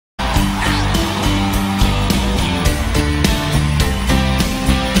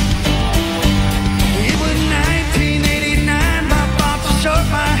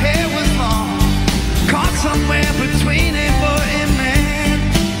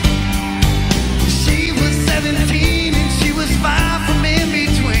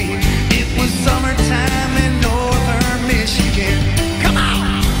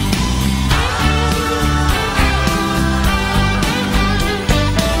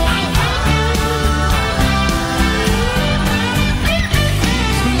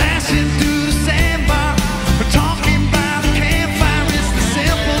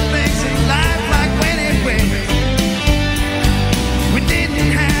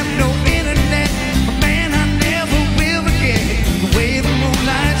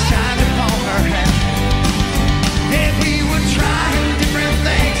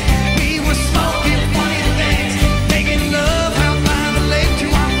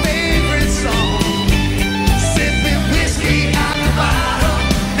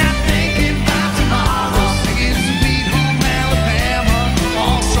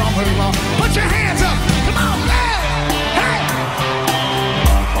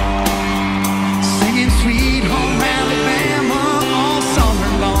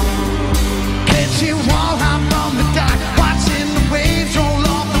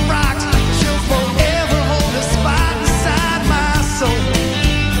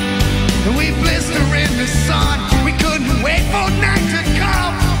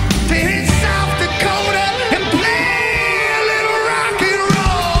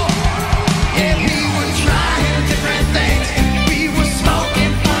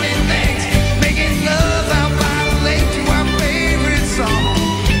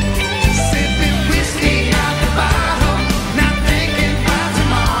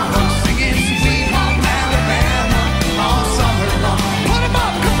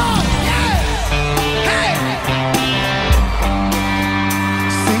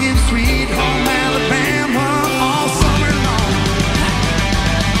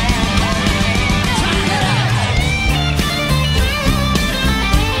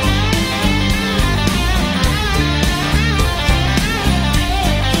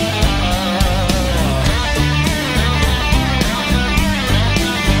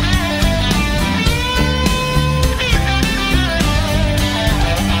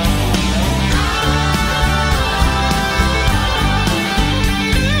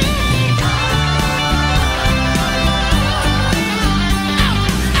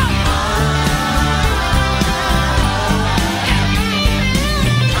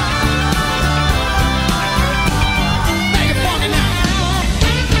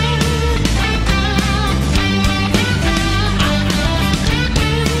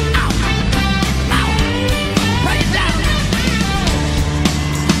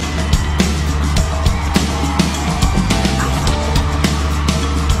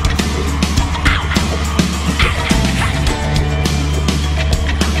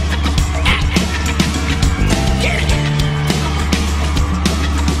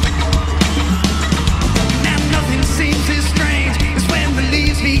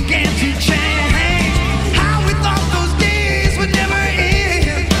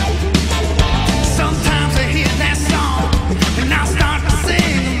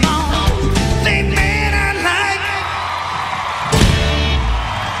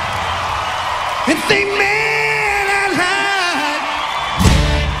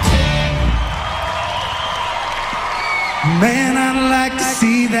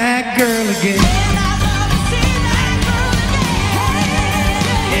that girl again.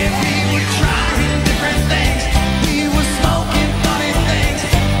 Yeah, we were trying different things. We were smoking funny things,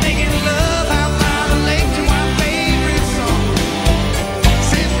 making love out by the lake to our favorite song,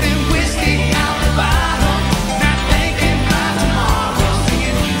 sipping whiskey out the bottle, not thinking about tomorrow,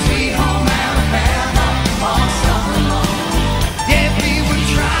 singing Sweet Home Alabama all summer long. Yeah, we were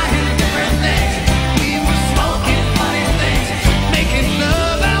trying different things. We were smoking funny things, making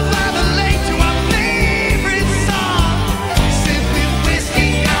love out by the lake to our favorite song, sipping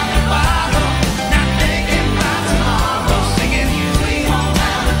whiskey out the bottle, not thinking about tomorrow, singing Sweet Home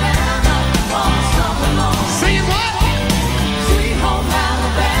Alabama all summer long. Singing what? Sweet Home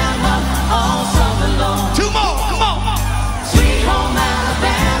Alabama all summer long. Two more, come on. Sweet Home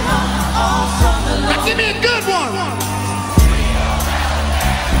Alabama all summer long. Now give me a good one.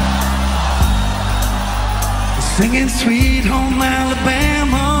 Singing Sweet Home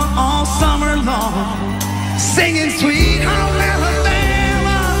Alabama all summer long. Singing Sweet Home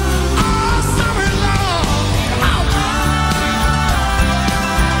Alabama all summer long. Come on.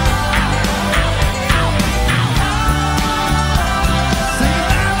 Sing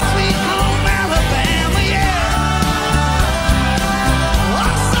about Sweet Home Alabama, yeah.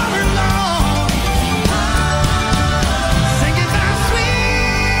 All summer long. Sing about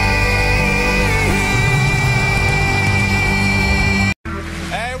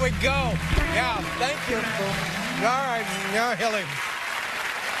There we go. Yeah, thank you. All right, yeah, Hilly.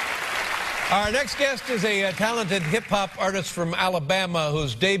 Our next guest is a talented hip-hop artist from Alabama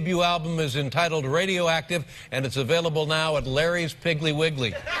whose debut album is entitled Radioactive, and it's available now at Larry's Piggly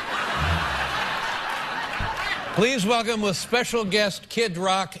Wiggly. Please welcome with special guest Kid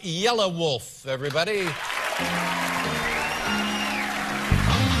Rock, Yellow Wolf, everybody.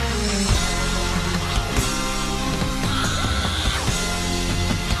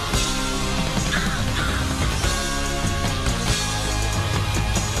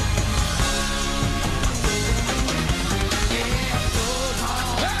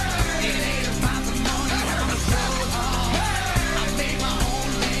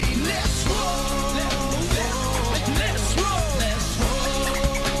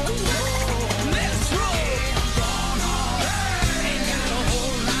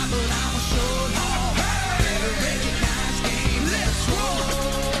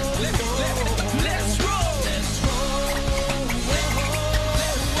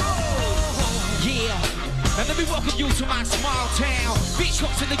 And let me welcome you to my small town. Beach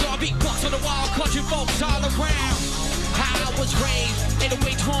hooks in the yard, beat bucks on the wall, country folks all around. How I was raised, in the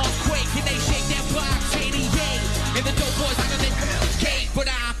way horns quake, and they shake that block, 88. And the dope boys out of the gate, but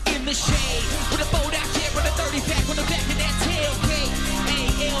I'm in the shade. With a boat out here, with a 30 pack on the back of that tailgate.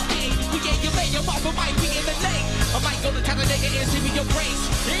 ALA, we get your lay, your mama might be in the lake. I might go to town today and see me your brace.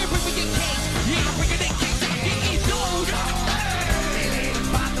 Yeah, bring me your case, yeah, bring it in case I get it through.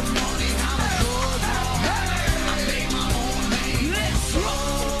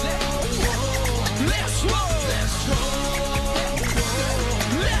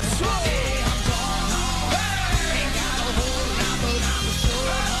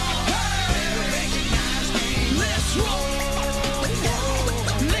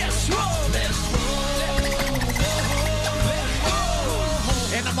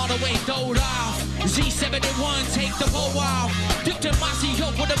 Way throwed off. Z71, take the bow off. Dipped in Mossy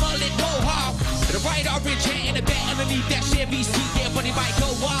Hope with a mullet mohawk. The right orange hand and the back underneath that Chevy seat. Yeah, but he might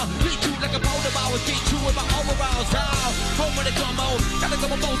go wild. Beat you like a motor ball with G2 in my overalls. Home with a gummo. Gotta go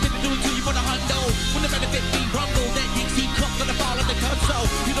with both in the new to you for the hundo. When the benefit be rumble, that Dixie cup gonna fall in the console.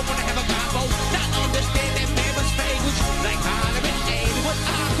 You don't wanna have a combo. Not understand that mammoth's language. Like Parliament aid. What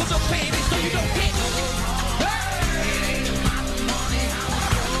I cause of pain so you don't get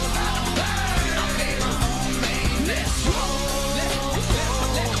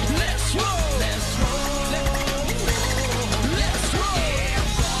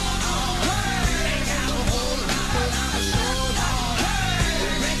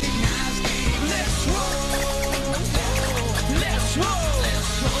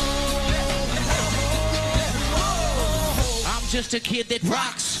just a kid that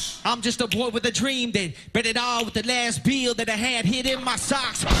rocks. I'm just a boy with a dream that bet it all with the last bill that I had hid in my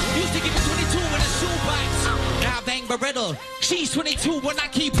socks. Used to give me 22 in a shoebox. Now bang Beretta. She's 22 when I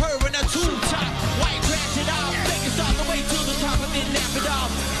keep her in a tube top. White trash it off. Take us all the way to the top and then nap it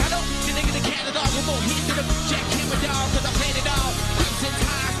off. I don't think the nigga the Canada will go hit to the jackhammer dog cause I played it all. Crimson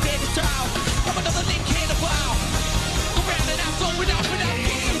high, steady tall. I'm another Nick Cannibal. Go round and out, throw it out without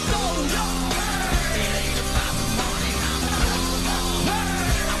getting sold up.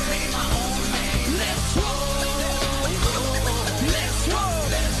 Let's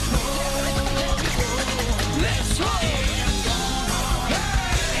roll.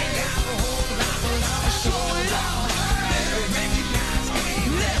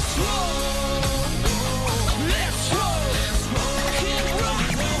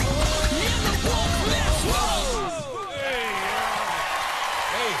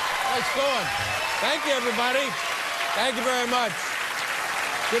 Thank you, everybody. Thank you very much.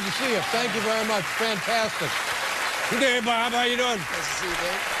 Good to see you. Thank you very much. Fantastic. Hey, Bob, how you doing? Nice to see you,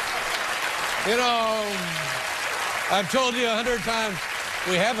 Dave. You know, I've told you 100 times,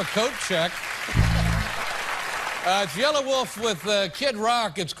 we have a coat check. It's Yellow Wolf with Kid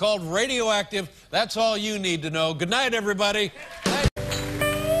Rock. It's called Radioactive. That's all you need to know. Good night, everybody.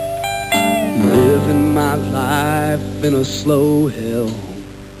 Living my life in a slow hill.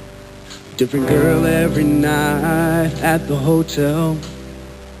 Different girl every night at the hotel.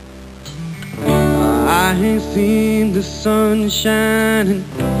 I ain't seen the sun shining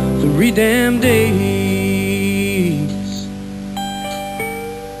 3 damn days.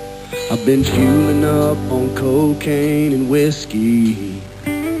 I've been fueling up on cocaine and whiskey.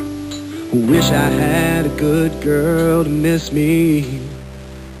 Wish I had a good girl to miss me.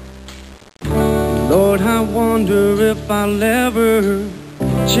 Lord, I wonder if I'll ever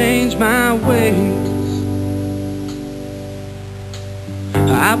change my ways.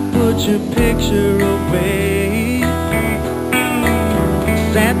 I put your picture away,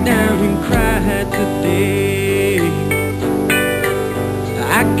 sat down and cried today.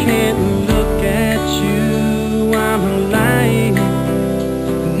 I can't look at you, I'm lying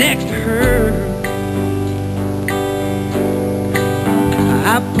next to her.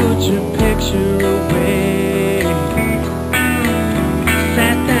 I put your picture away,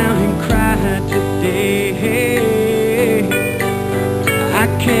 sat down and cried today. I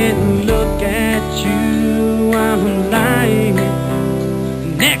can't look at you, I'm lying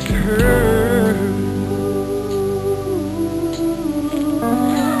next to her.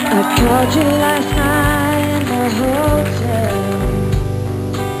 I called you last night in the hotel.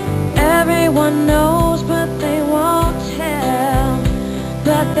 Everyone knows but they won't tell.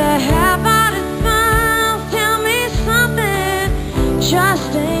 But the half-hearted smiles tell me something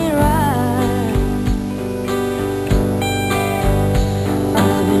just ain't right.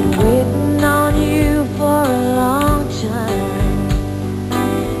 I've been waiting on you for a long time,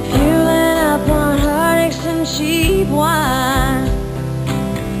 fueling up on heartaches and cheap wine.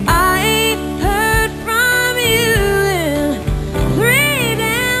 I ain't heard from you in 3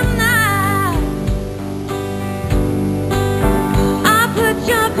 damn nights. I put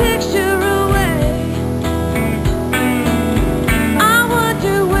your picture away. I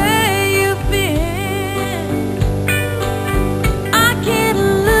wonder where you've been. I can't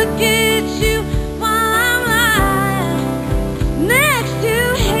look at you while I'm lying next to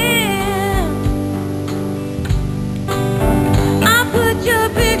him. I put your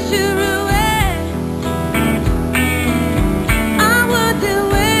picture away. I wonder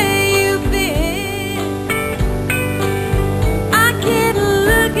where you've been. I can't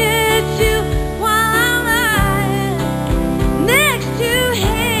look at you while I'm lying next to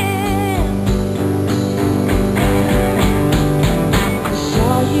him. I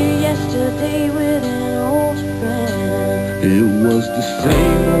saw you yesterday with an old friend. It was the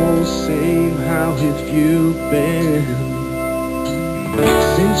same old same, how have you been?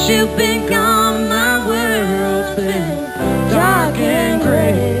 Since you've been gone, my world's been dark and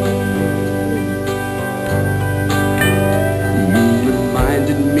gray. You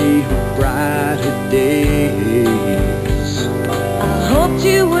reminded me of brighter days. I hoped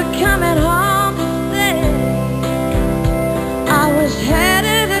you were coming home today. I was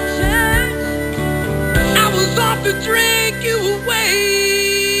headed to church. I was off to drink you away.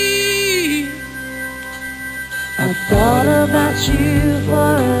 I thought about you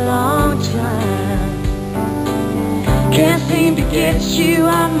for a long time. Can't seem to get you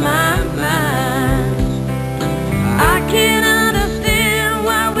out my mind. I can't understand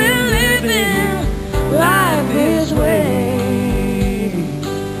why we're living life this way.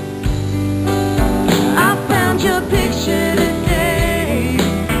 I found your picture today.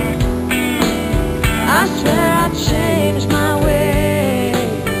 I swear I changed my ways.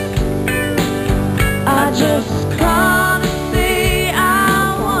 I just called to say I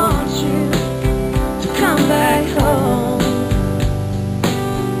want you to come back home.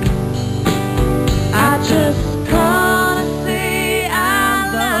 I just called to say I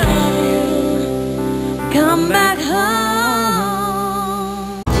love you. Come back home.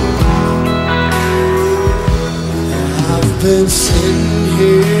 I've been sitting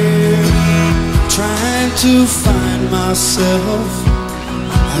here trying to find myself.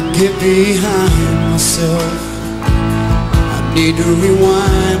 I get behind myself. I need to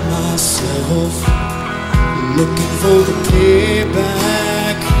rewind myself. Looking for the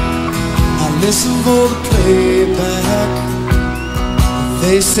playback. I listen for the playback.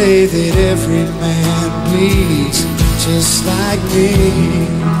 They say that every man bleeds just like me.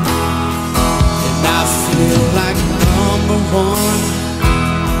 And feel like number one,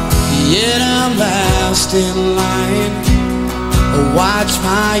 yet I'm last in line. Watch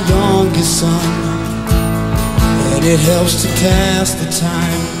my youngest son, and it helps to pass the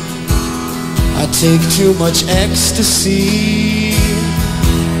time. I take too much ecstasy,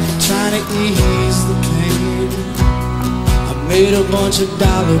 trying to ease the pain. I made a bunch of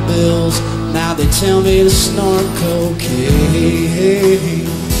dollar bills, now they tell me to snort cocaine.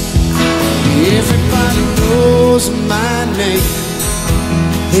 Everybody knows my name,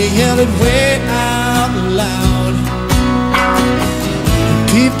 they yell it way out loud.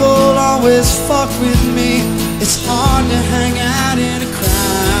 People always fuck with me, it's hard to hang out in a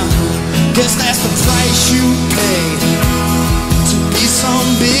crowd. Guess that's the price you pay to be some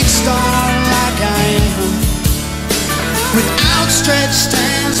big star like I am. With outstretched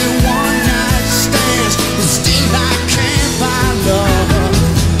hands and one-night stands, but still I can't buy love.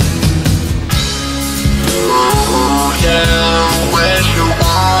 Oh yeah, when you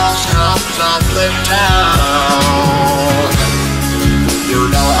want something down, you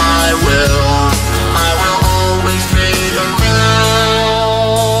know I will always be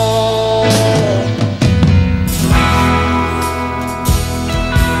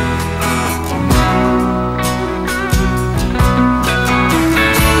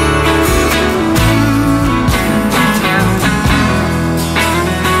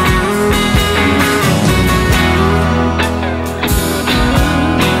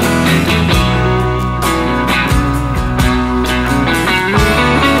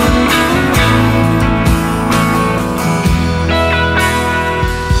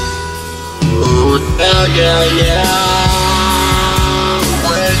yeah.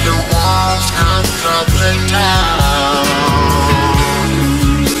 When the walls come crumbling down,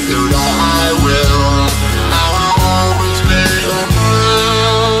 you know I will always be around.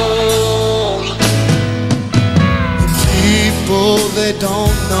 People, they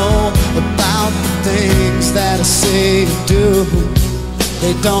don't know about the things that I say and do.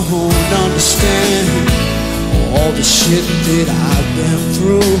 They don't understand all the shit that I've been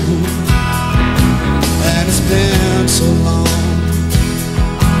through. And it's been so long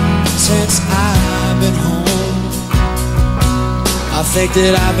since I've been home. I think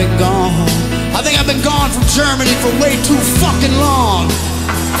that I've been gone. I think I've been gone from Germany for way too fucking long.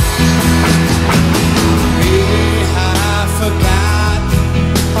 Maybe I forgot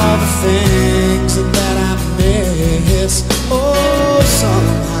all the things that I miss. Oh,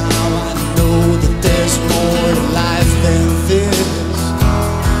 somehow I know that there's more to life than this.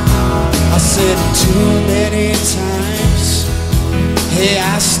 I said it too many times, hey,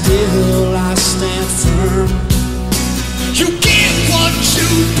 I stand firm. You get what you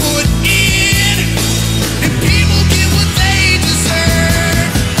put in, and people get what they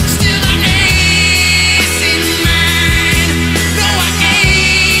deserve. Still I ain't seen mine, no I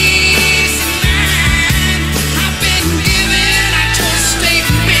ain't seen mine. I've been giving, I just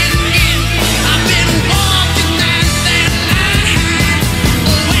ain't been in. I've been walking that line.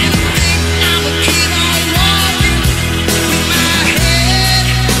 Oh, and I think I'ma keep on walking with my head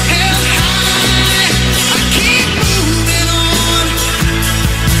held high. I keep moving on,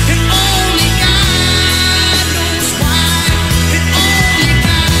 and only God knows why. And only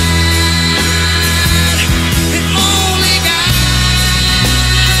God, and only God.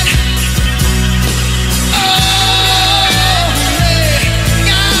 Oh, yeah,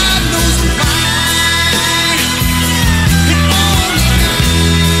 God knows why. And only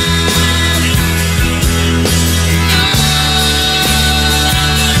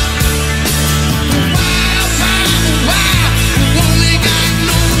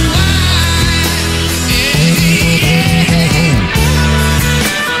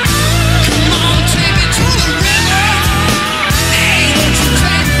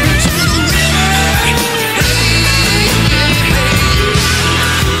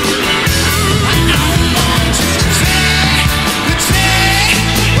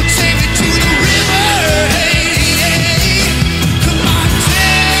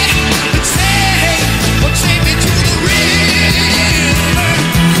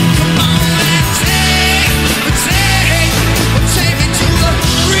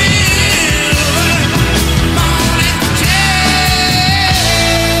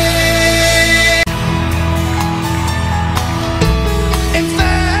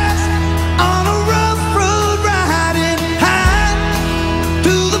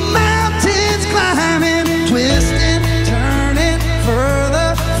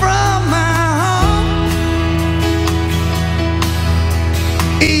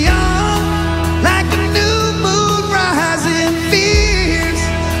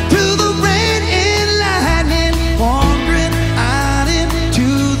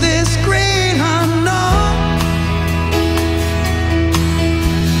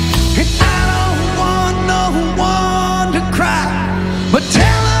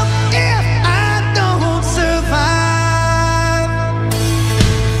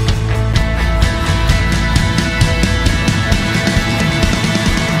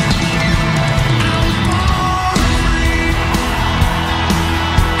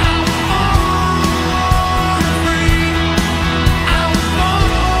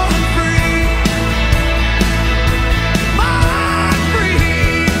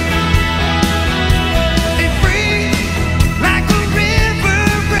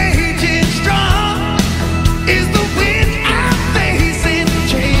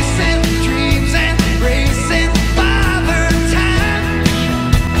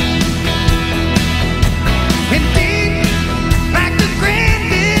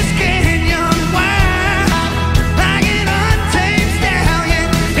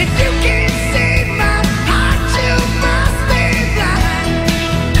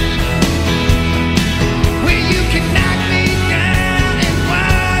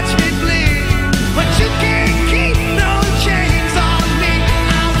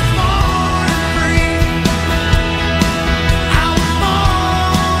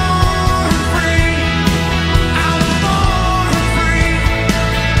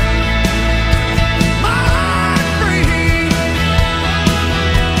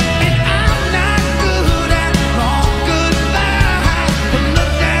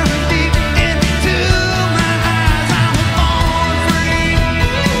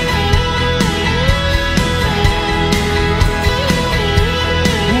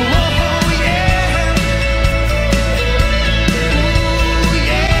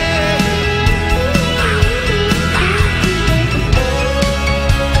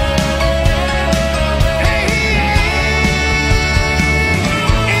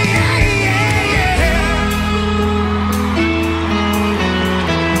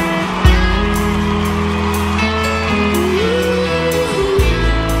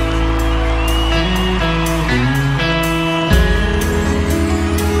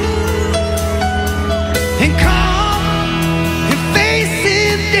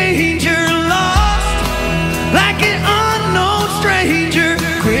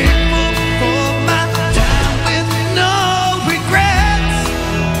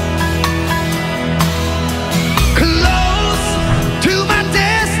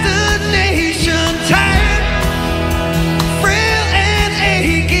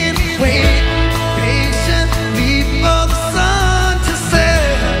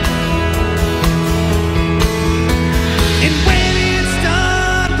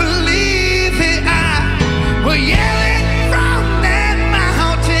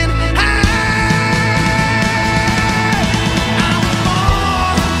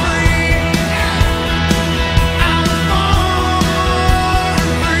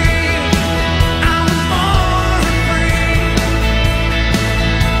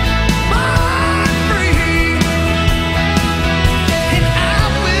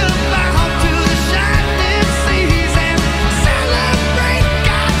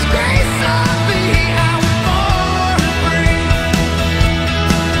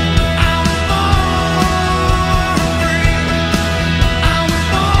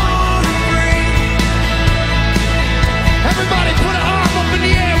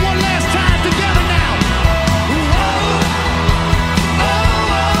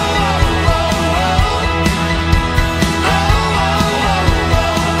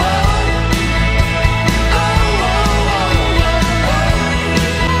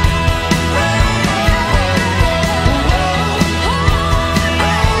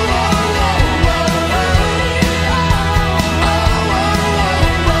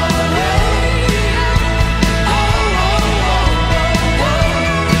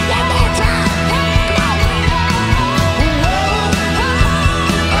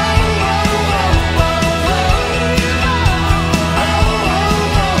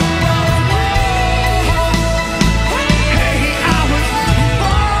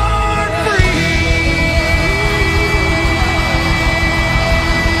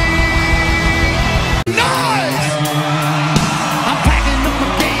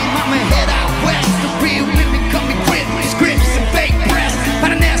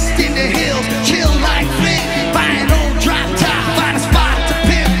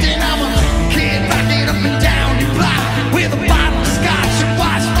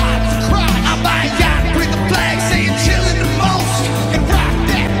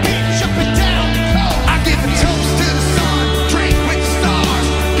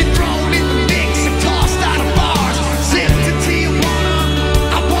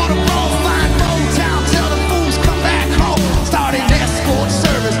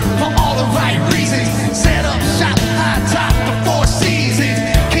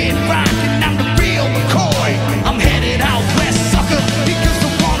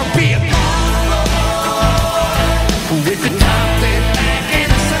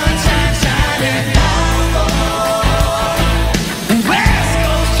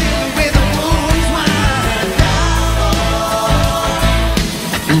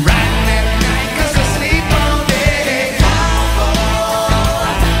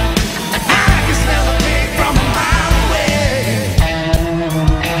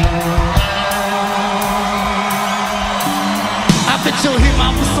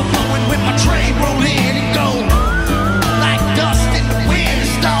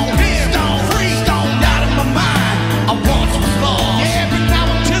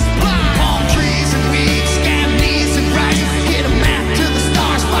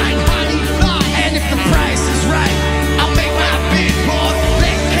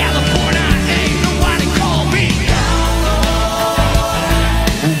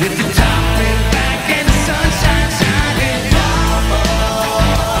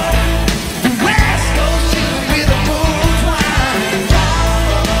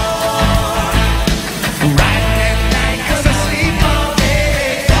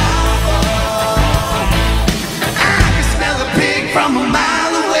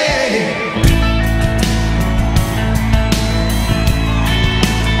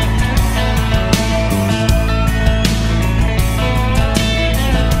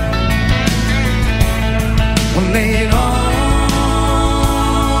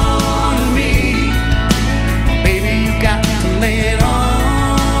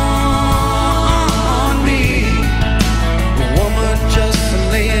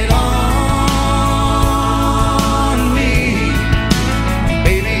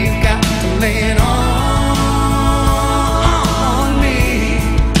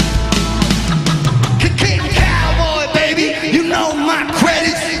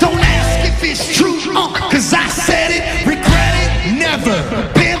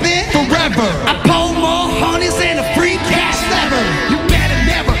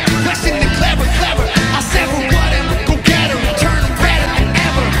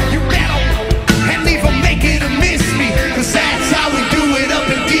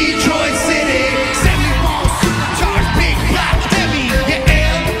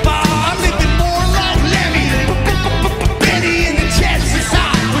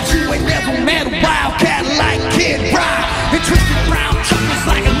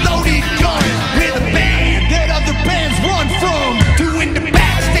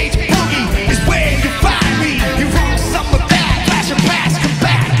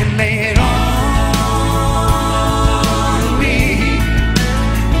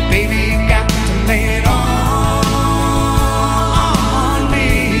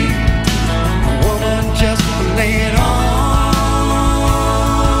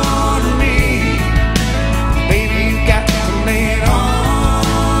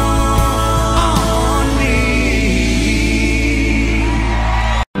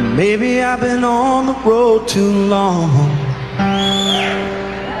Maybe I've been on the road too long,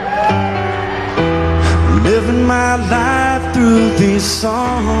 living my life through these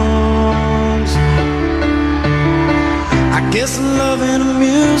songs. I guess loving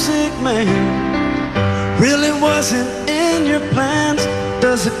music, man, really wasn't in your plans.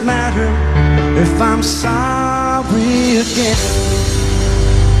 Does it matter if I'm sorry again?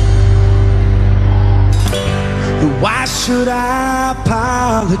 Why should I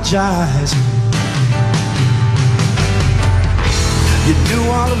apologize? You knew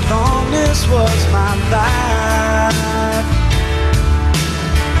all along this was my life.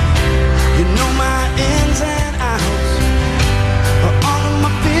 You know my ins and outs, all of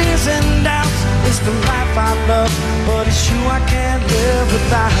my fears and doubts. It's the life I love, but it's you I can't live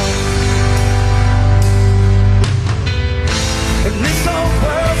without. And this whole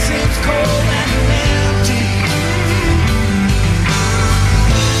world seems cold and empty.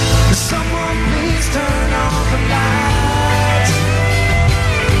 Someone please turn on the lights.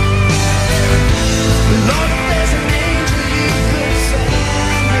 Lord, if there's an angel you could send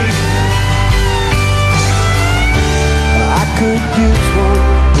me, I could use one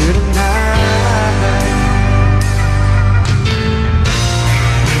here tonight.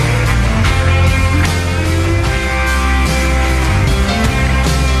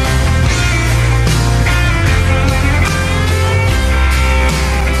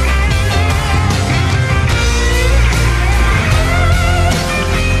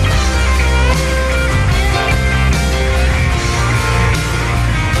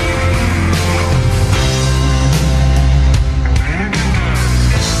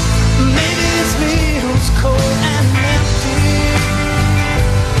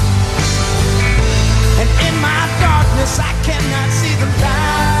 I cannot see the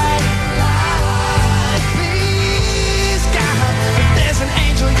light. Please, God, if there's an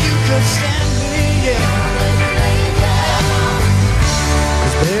angel you could send me, yeah.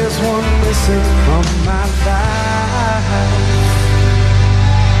 'Cause there's one missing from my life.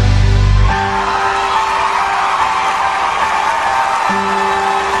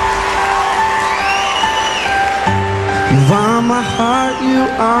 You are my heart, you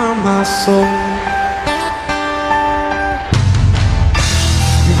are my soul.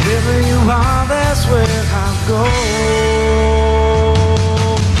 Wherever you are, that's where I'll go.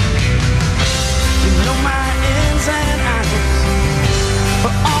 You know my ins and outs,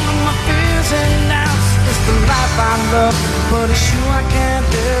 but all of my fears and doubts. It's the life I love, but it's you I can't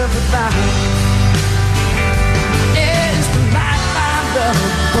live without. Yeah, it's the life I love,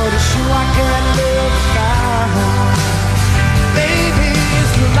 but it's you I can't live without. Baby,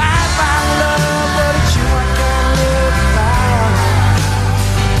 it's the life I love, but it's you I can't live without.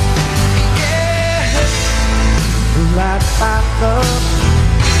 The life I love,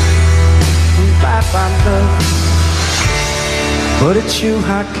 the life I love, but it's you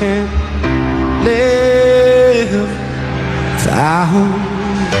I can't live without.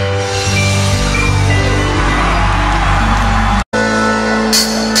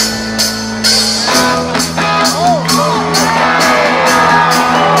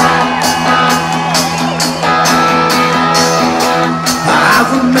 I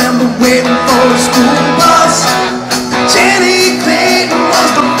remember waiting for the school bus. Jenny Clayton was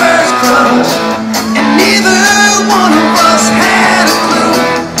the first crush, and neither one of us had a clue.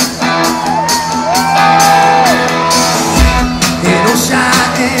 In Ocean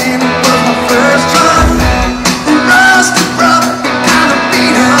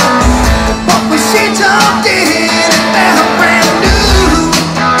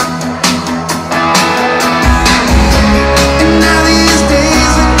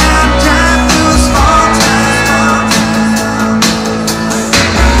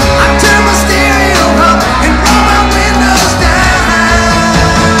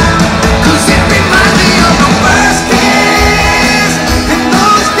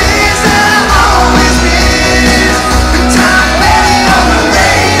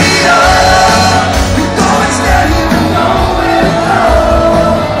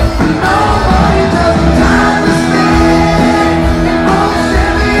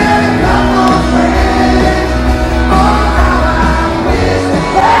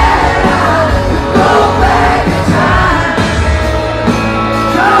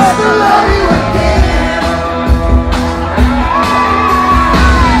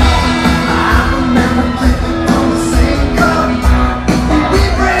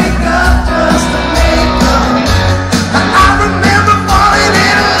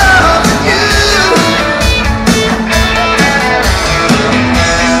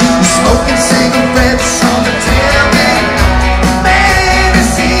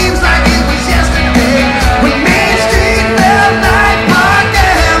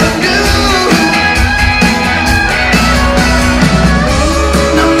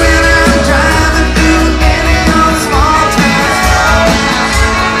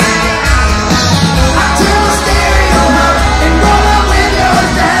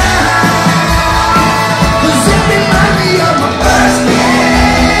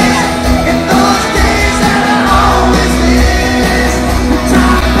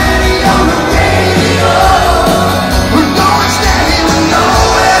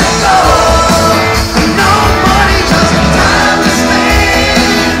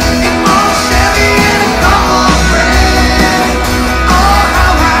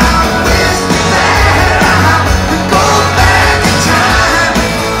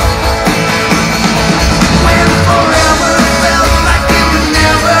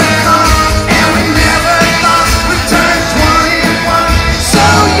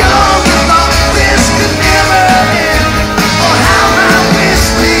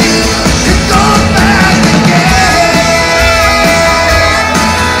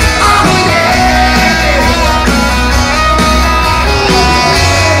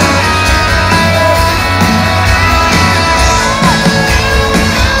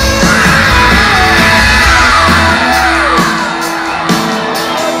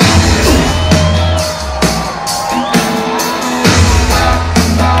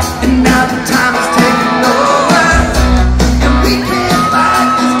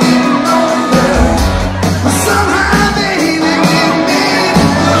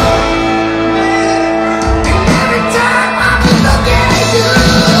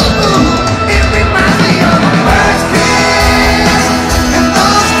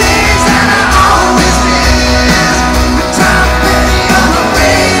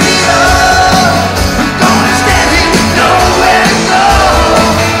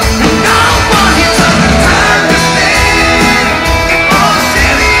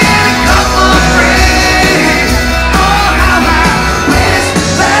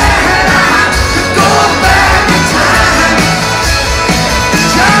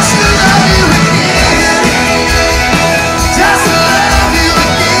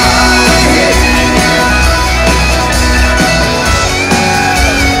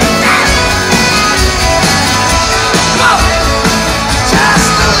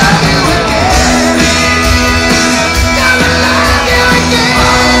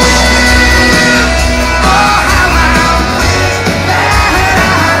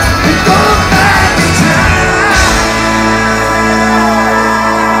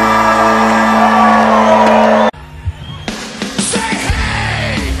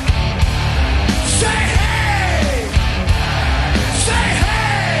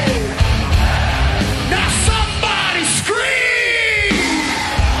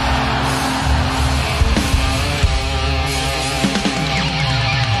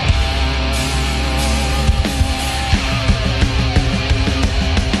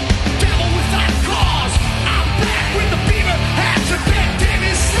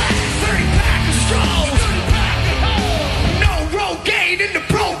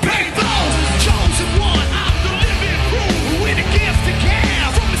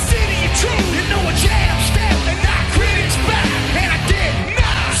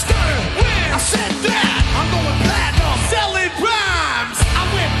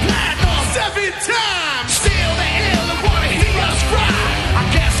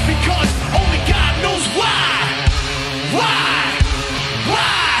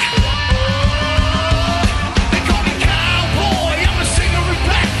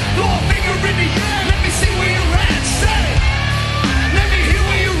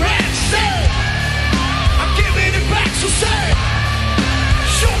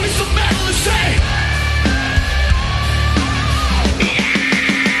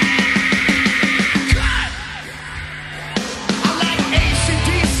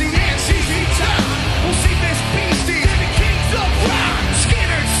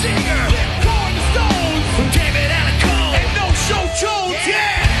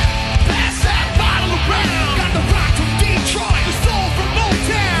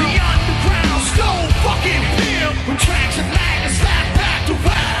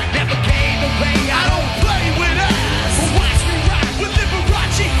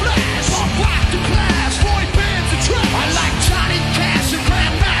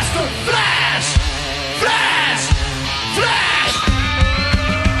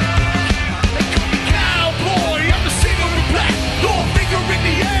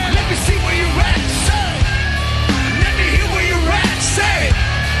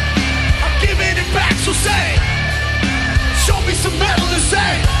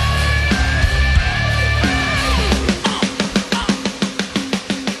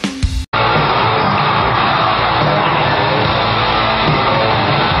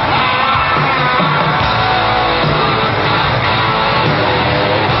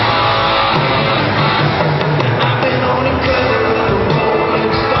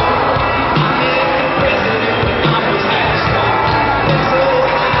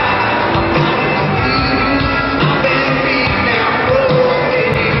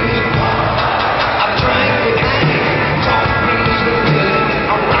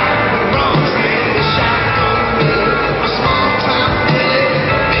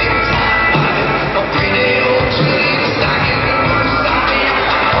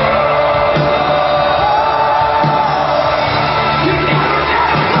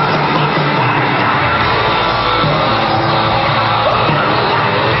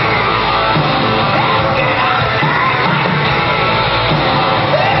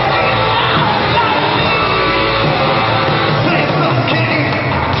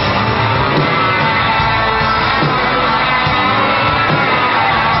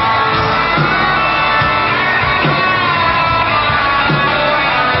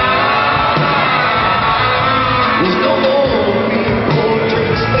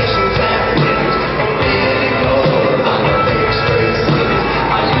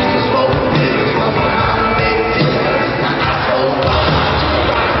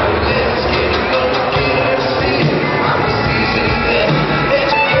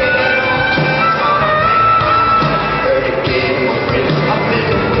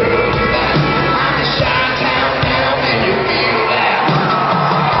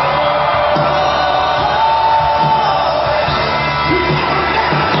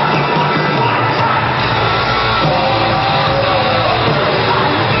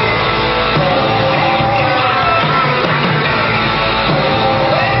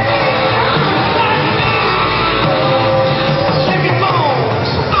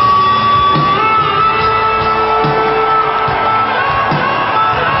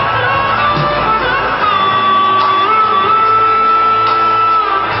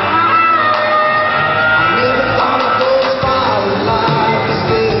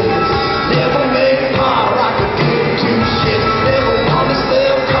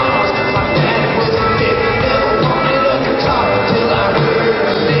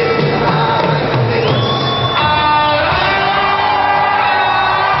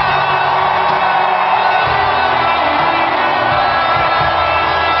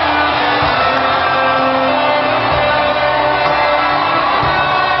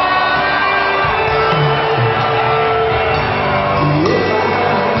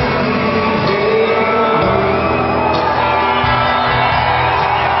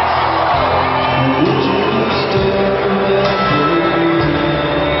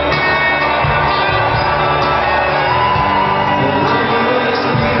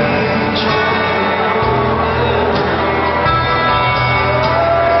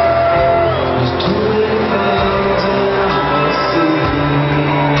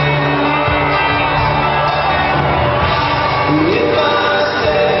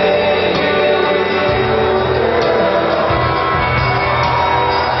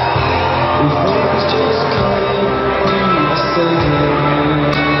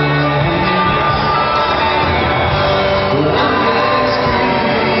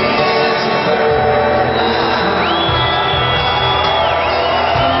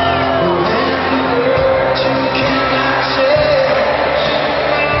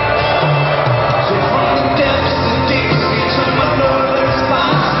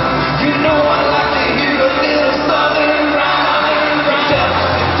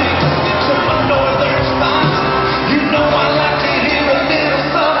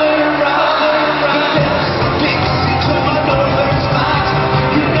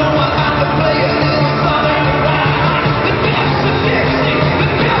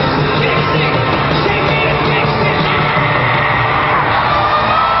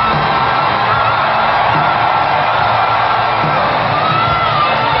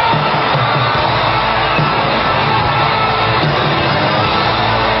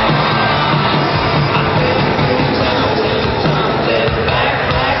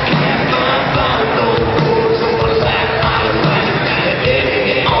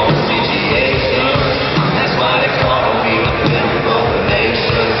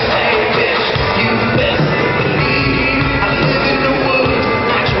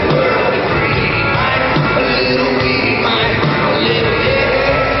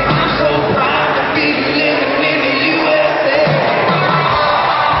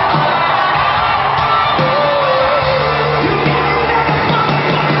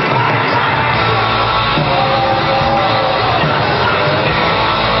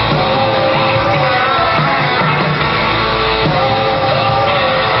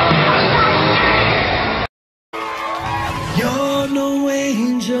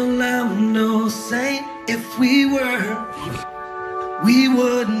angel, I'm no saint. If we were, we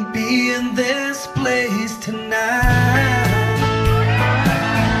wouldn't be in this place tonight.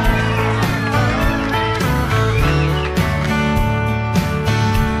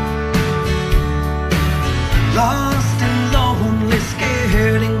 Lost and lonely,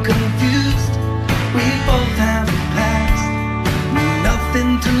 scared and confused. We both have a past,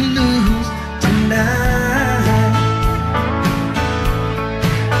 nothing to lose tonight.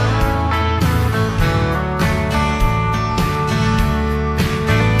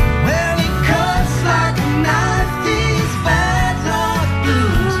 Well, it cuts like a knife, these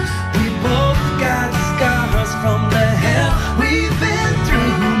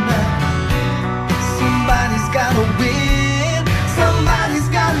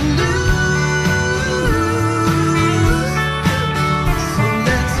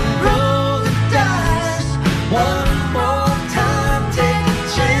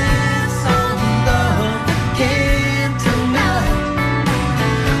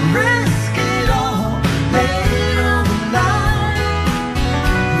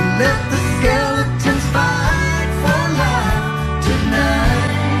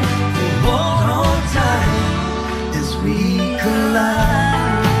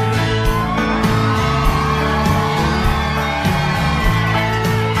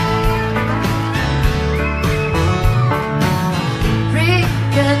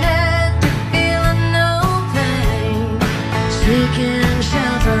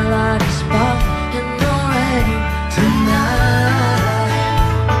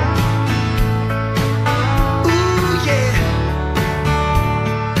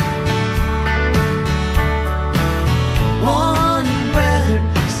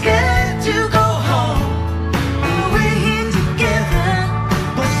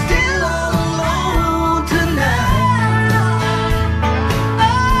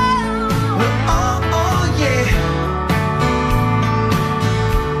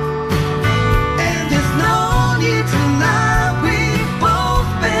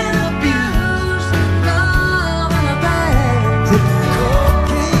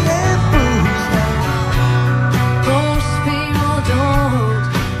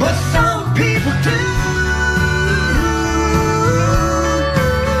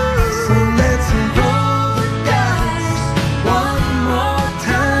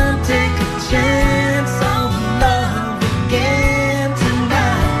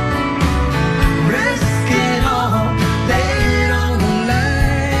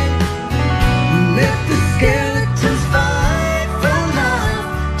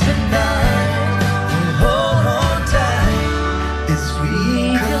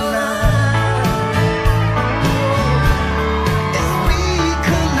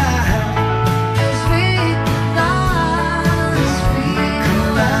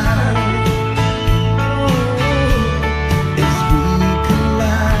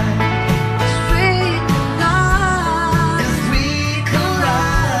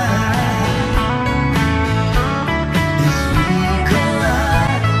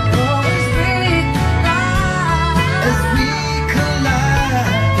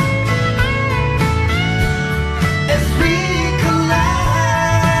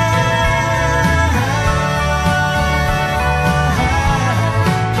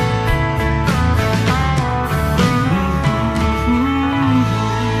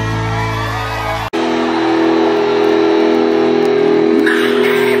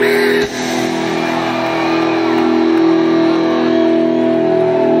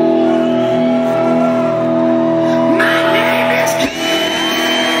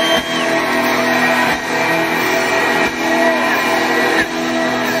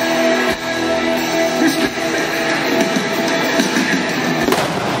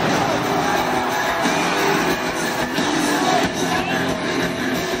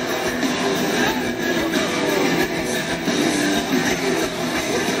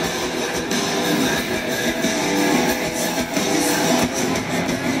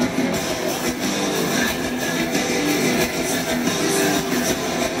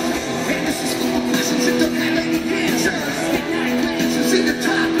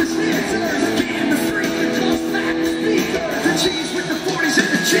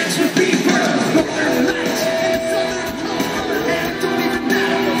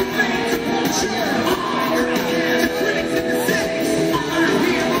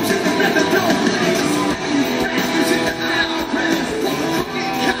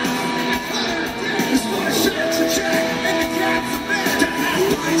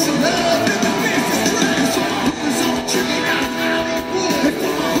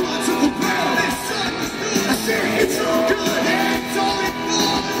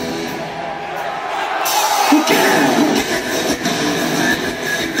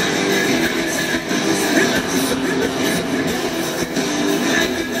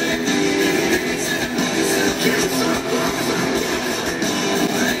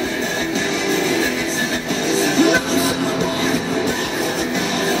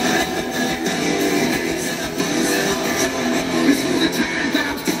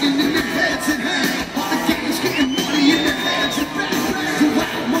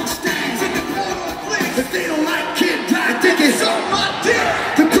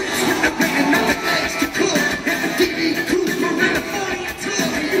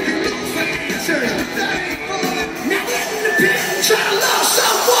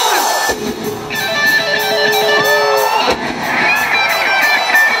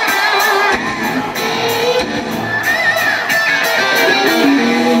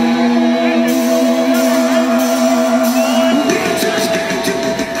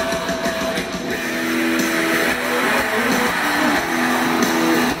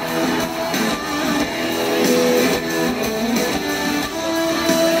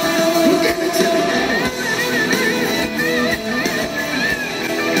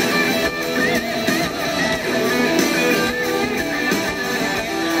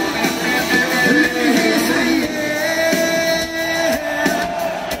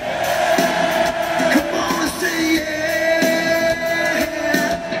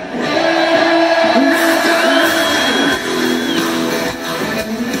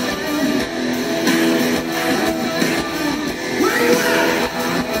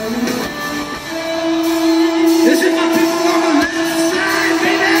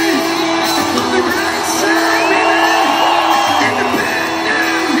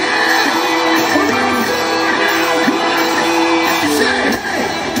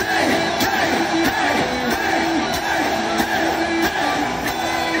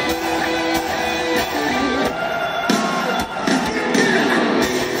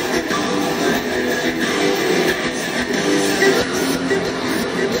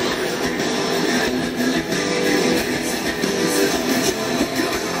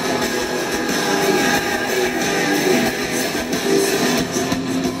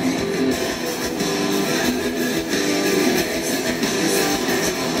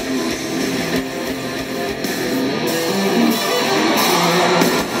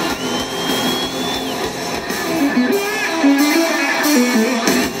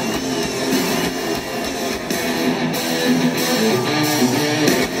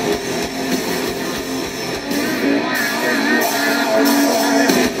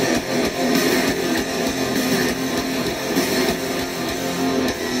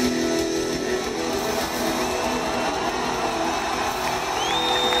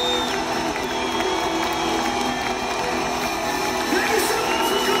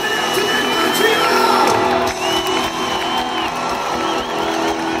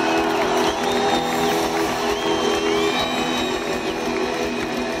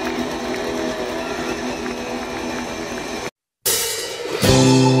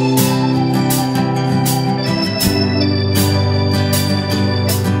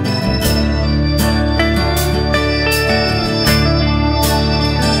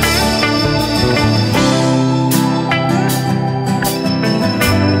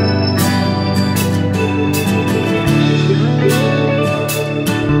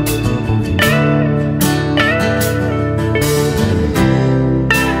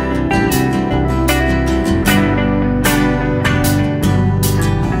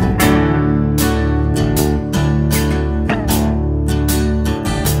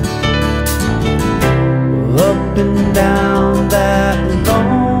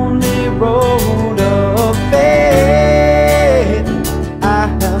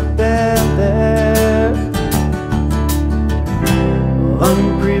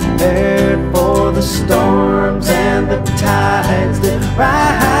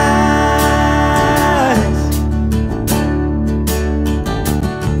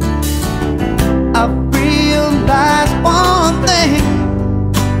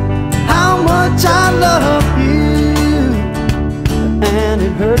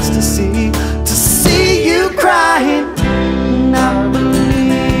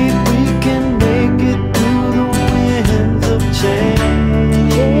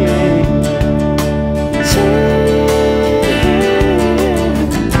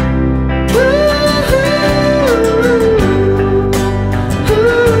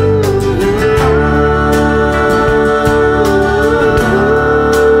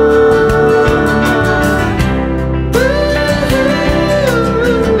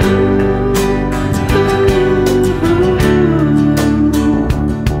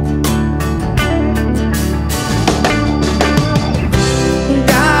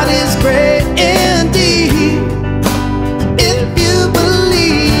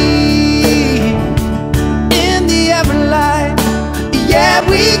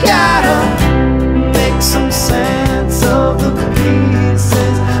gotta make some sense of the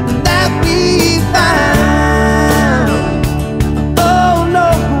pieces that we found. Oh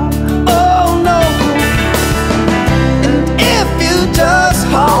no, oh no. And if you just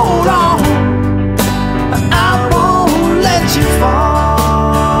hold on, I won't let you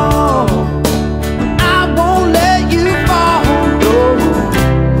fall. I won't let you fall. No.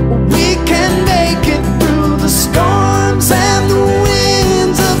 We can make it through the storms and the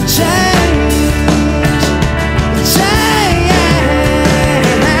winds of change. Change.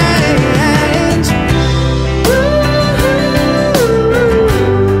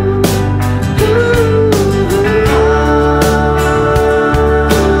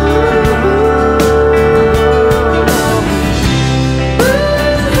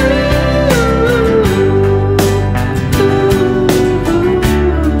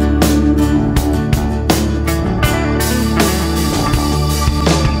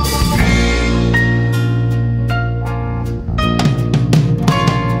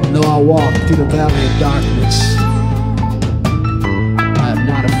 Though I walk through the valley of darkness, I am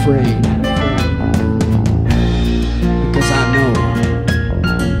not afraid, because I know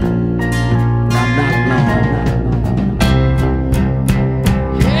that I'm not alone.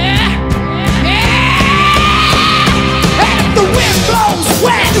 And if the wind blows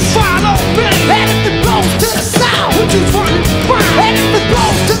where you follow me, and if it blows to the south, would you run and burn? And if it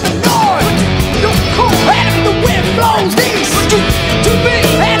blows to the north, you're cool. And if the wind blows east, would you to me?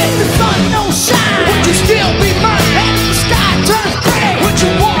 And if the sun don't shine, would you still be mine? And if the sky turns gray, would you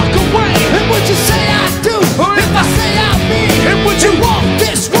walk away? And would you say I do? Or if I say I mean? And would you walk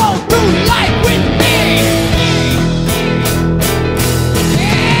this road through life with me?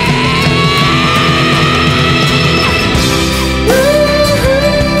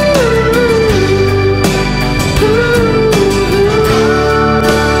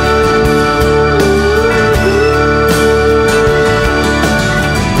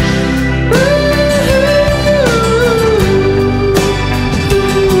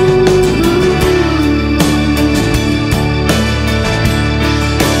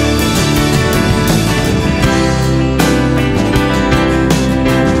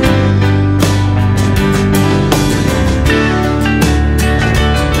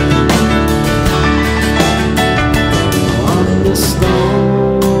 On this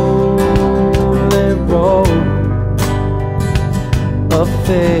lonely road of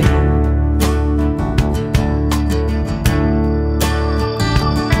faith,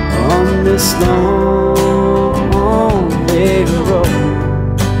 on this lonely road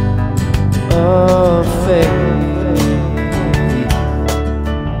of faith.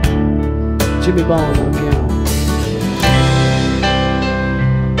 Jimmy Bond on piano.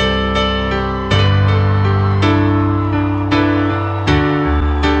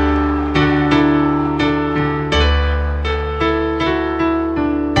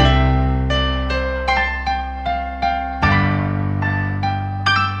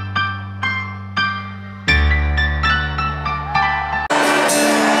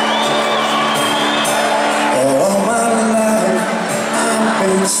 All my life I've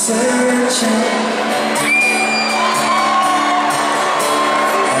been searching.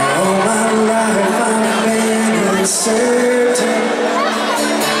 All my life I've been uncertain.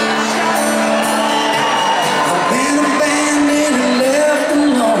 I've been abandoned and left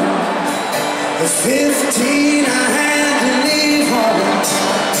alone. At 15 I had to leave home.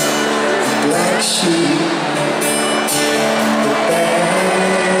 Black sheep, the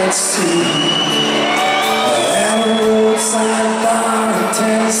bad seed. At a roadside bar in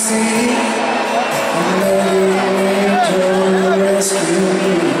Tennessee, I met an angel to rescue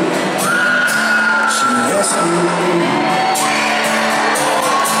me. She rescued me.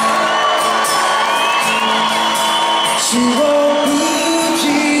 She wore blue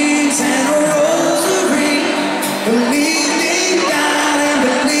jeans and a rosary, believed in God and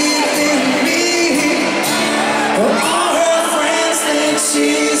believed in me. But all her friends think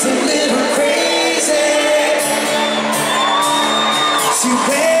she's a little crazy. She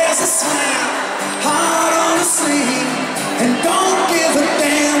wears a smile, heart on her sleeve, and don't give a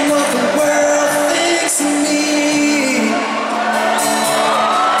damn what the world thinks of me.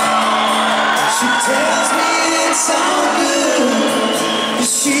 She tells me it's all good.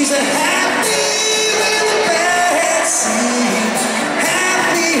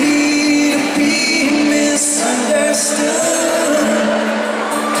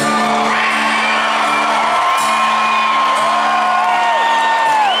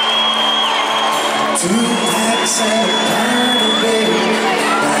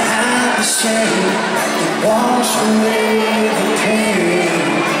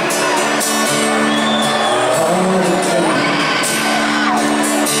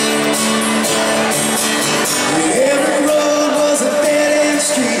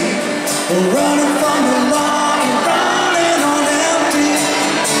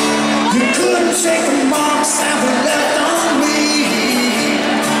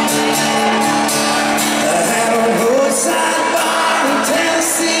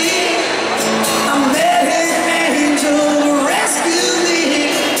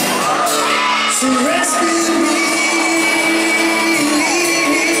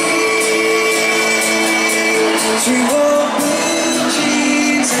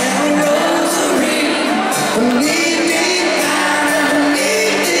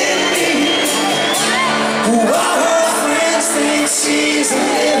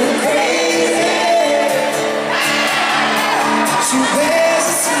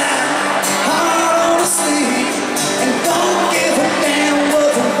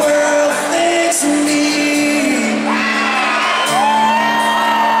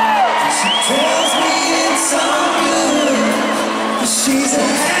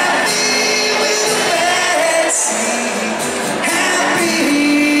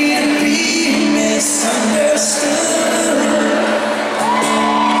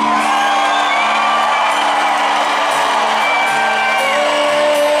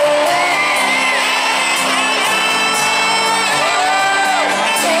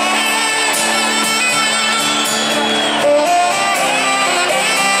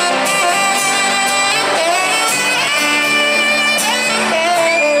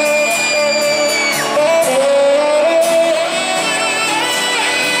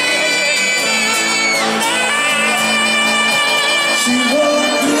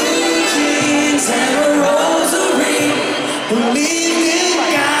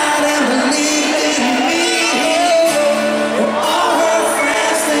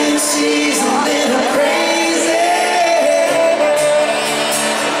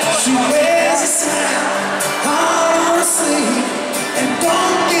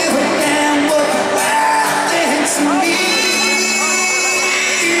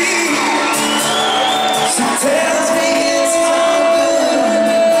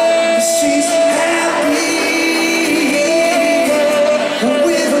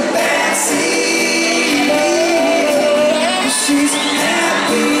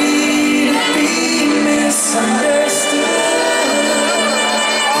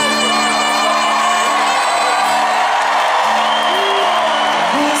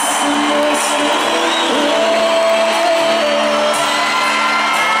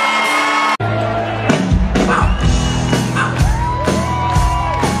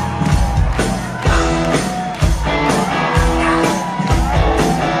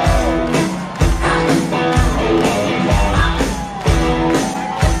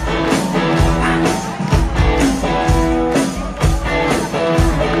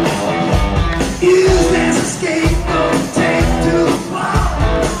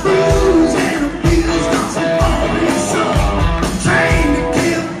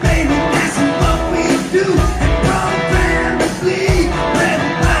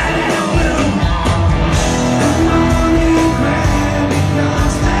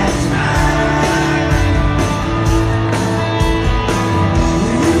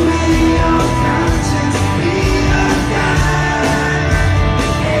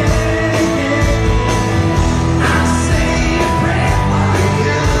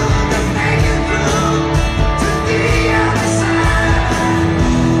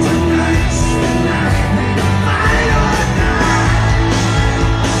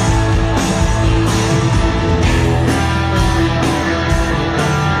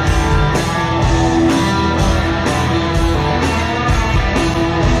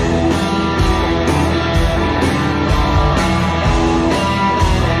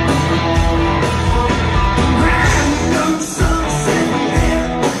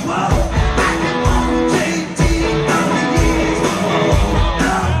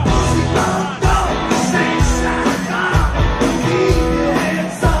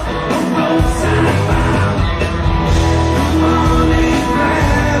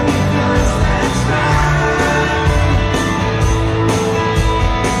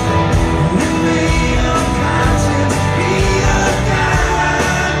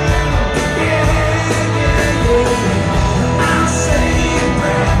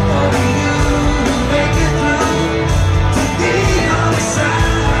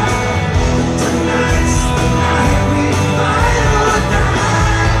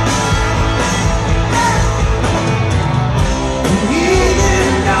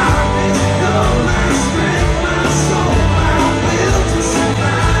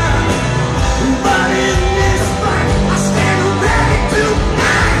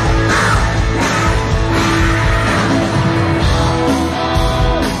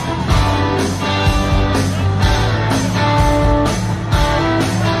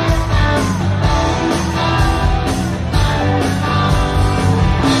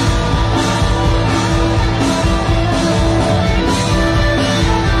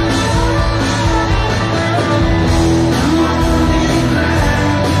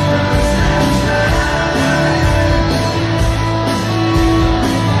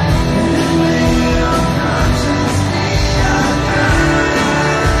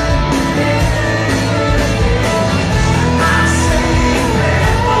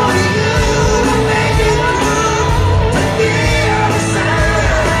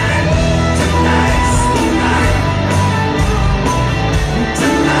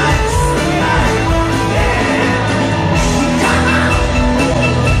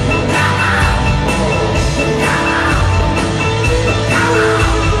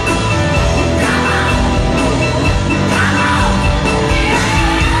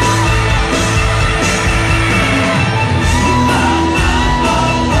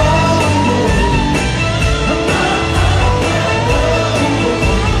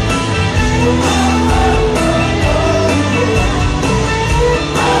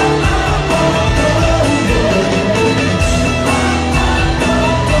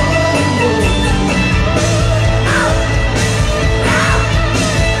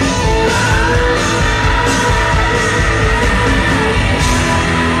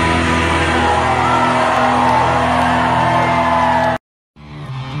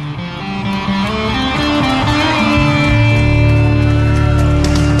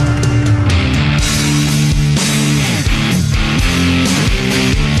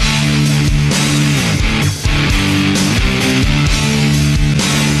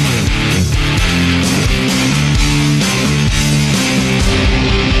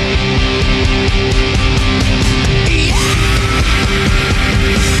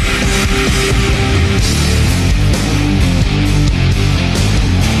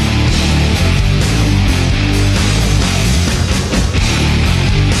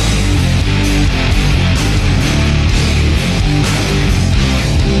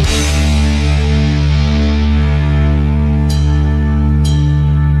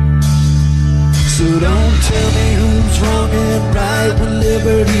 don't tell me who's wrong and right when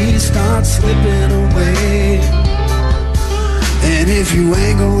liberty starts slipping away. And if you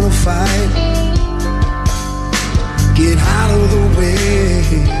ain't gonna fight, get out of the way.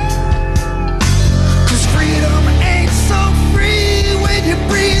 'Cause freedom ain't so free when you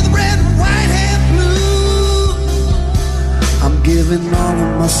breathe red, white, and blue. I'm giving all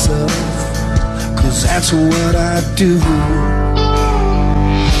of myself, 'cause that's what I do.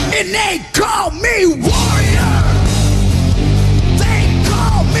 And they call me warrior, they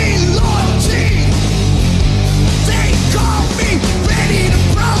call me loyalty, they call me ready to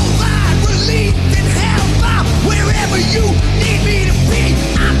provide relief and help out wherever you need me to be.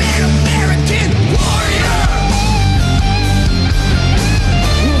 I'm an American warrior,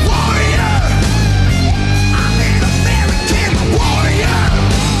 warrior. I'm an American warrior,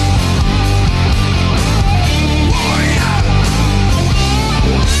 warrior.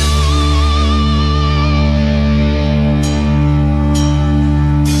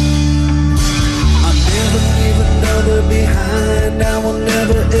 I'll never leave another behind. I will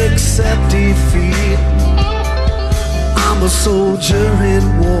never accept defeat. I'm a soldier in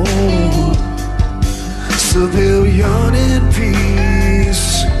war, civilian in peace.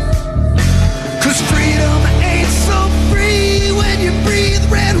 'Cause freedom ain't so free when you breathe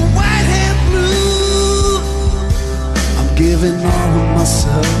red, white, and blue. I'm giving all of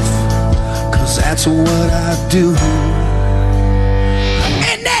myself, 'cause that's what I do.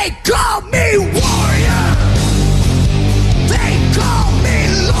 And they call me warrior, they call me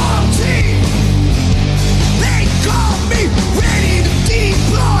loyalty, they call me ready to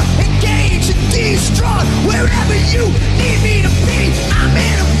deploy, engage and destroy wherever you need me to be. I'm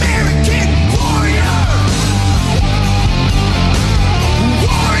an American warrior,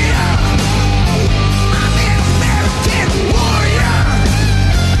 warrior. I'm an American warrior,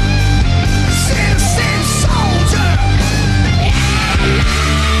 citizen soldier.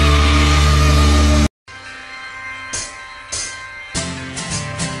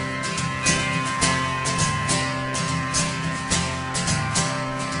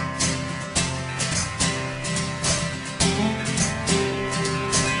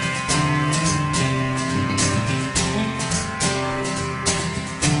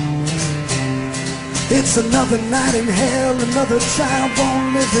 It's another night in hell, another child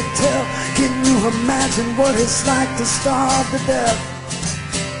won't live to tell. Can you imagine what it's like to starve to death?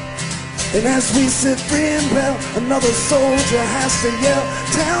 And as we sit free and well, another soldier has to yell,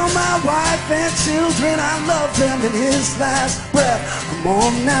 tell my wife and children I love them in his last breath. Come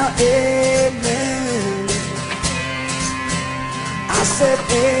on now, amen. I said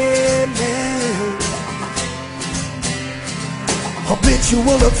amen.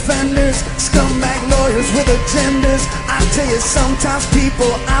 Habitual offenders, scumbag lawyers with agendas. I tell you, sometimes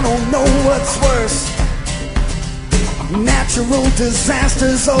people, I don't know what's worse. Natural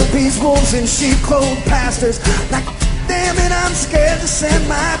disasters, obese wolves and sheep-clothed pastors. Like, damn it, I'm scared to send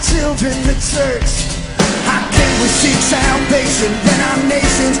my children to church. How can we seek salvation when our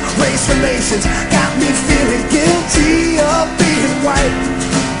nation's race relations got me feeling guilty of being white?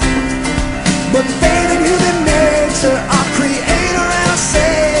 But failing human nature, our creator and our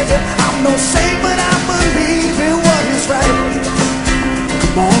savior, I'm no saint, but I believe in what is right.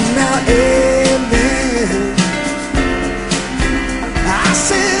 Come on now, amen. I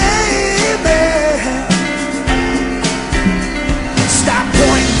said amen. Stop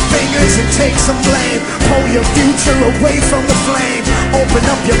pointing fingers and take some blame. Pull your future away from the flame. Open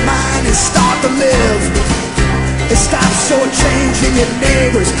up your mind and start to live. And stop shortchanging your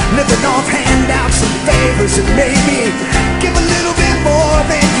neighbors, living off handouts and favors, and maybe give a little bit more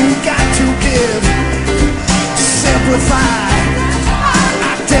than you got to give. Simplify,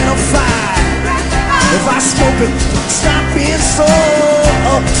 identify. If I smoke it, stop being so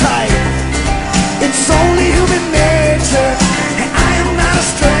uptight. It's only human nature, and I am not a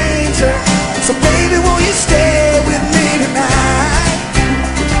stranger. So baby, won't you stay with me tonight?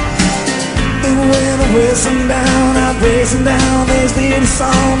 And when I raise them down, I raise them down. There's the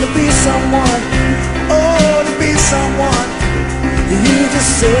song to be someone, oh, to be someone. You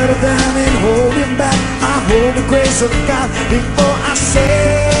just settle down and hold him back. I hold the grace of God before I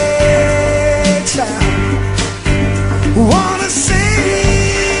say, child, wanna see,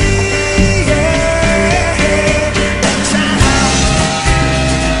 yeah, that child.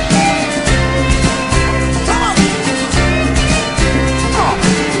 Come on, come on,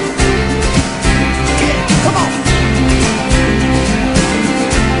 yeah, come on.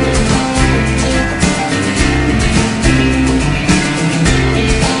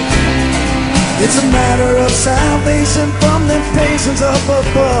 It's a matter of salvation from the patience up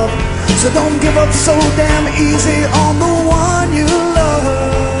above. So don't give up so damn easy on the one you love.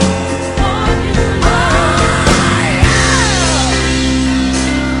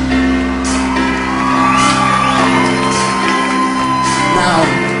 Now,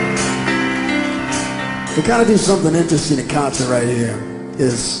 we kind of do something interesting in concert right here.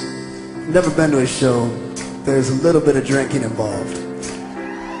 Is never been to a show. There's a little bit of drinking involved,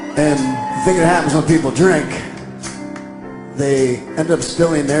 and the thing that happens when people drink, they end up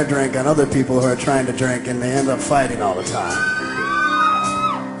spilling their drink on other people who are trying to drink, and they end up fighting all the time.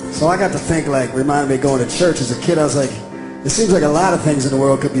 So I got to think, like, reminded me of going to church as a kid. I was like, it seems like a lot of things in the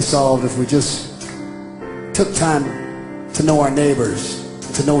world could be solved if we just took time to know our neighbors,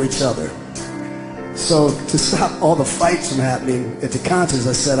 to know each other. So to stop all the fights from happening at the concerts,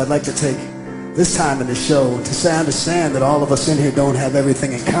 I said I'd like to take this time in the show to say I understand that all of us in here don't have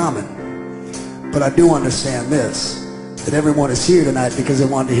everything in common. But I do understand this, that everyone is here tonight because they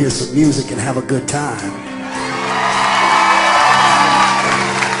wanted to hear some music and have a good time.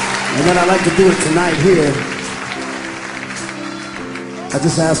 And then I'd like to do it tonight here. I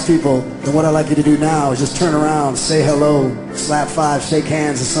just ask people, and what I'd like you to do now is just turn around, say hello, slap five, shake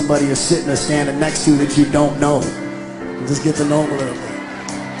hands with somebody you're sitting or standing next to that you don't know. And just get to know them a little bit.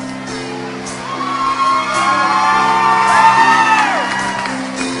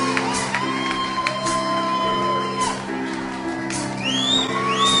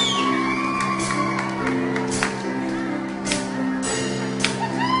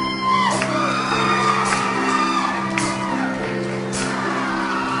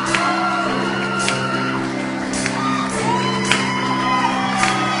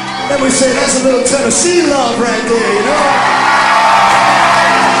 Then we say that's a little Tennessee love right there, you know?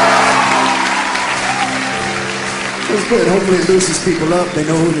 It's good. Hopefully it loosens people up. They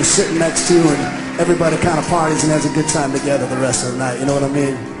know who they're sitting next to, and everybody kind of parties and has a good time together the rest of the night. You know what I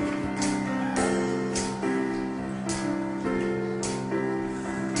mean?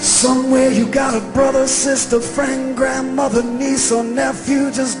 Somewhere you got a brother, sister, friend, grandmother, niece, or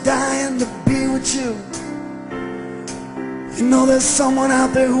nephew just dying to be with you. You know there's someone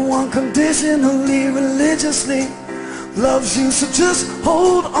out there who unconditionally, religiously loves you. So just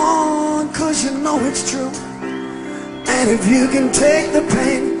hold on, 'cause you know it's true. And if you can take the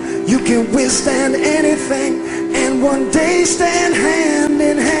pain, you can withstand anything, and one day stand hand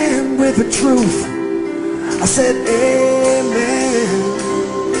in hand with the truth. I said amen.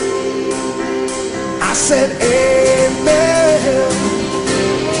 I said amen.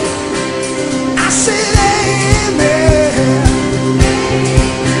 I said amen.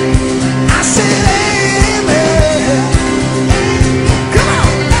 I said amen. Come on,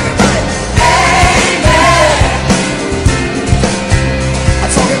 everybody. Amen. I'm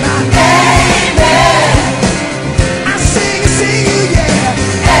talking about amen. I sing, you,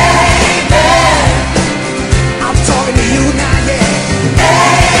 yeah. Amen. I'm talking to you now, yeah.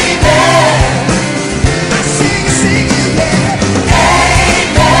 Amen. I sing, you, yeah.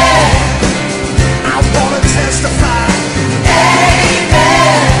 Amen. I wanna testify. Amen.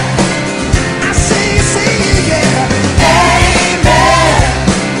 I sing, you, yeah. Amen.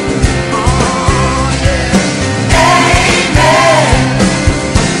 Oh, yeah. Amen.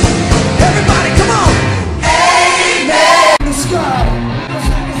 Everybody, come on. Amen. The sky.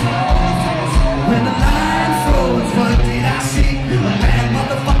 When the line froze, what did I see? A bad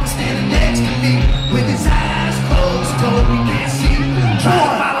motherfucker standing next to me with his eyes closed, told me can't see. Trying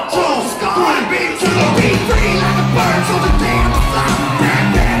to find a old scar and be free like a bird till the day I fly. Bad,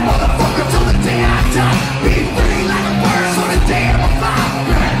 bad motherfucker till the day I die. Be free like a bird till the day I fly.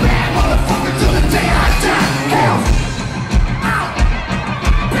 Bad, bad motherfucker till the day I die. Hell, out.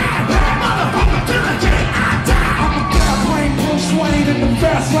 Bad, bad motherfucker till the day I die. I'm a airplane, Bruce Wayne in the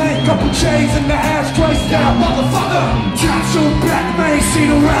fast lane, couple chains in the ashtray, style motherfucker. Tattoo black man, see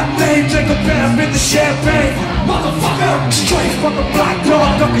the rap name, Jacob Bam in the champagne, motherfucker. Straight from the black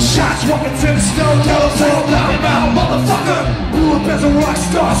dog, ducking shots, walking to the stone, yellow tail, loud mouth, motherfucker. Blew up as a rock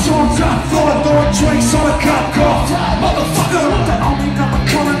star, so on top floor, throwing drinks on a cop car, motherfucker. The only number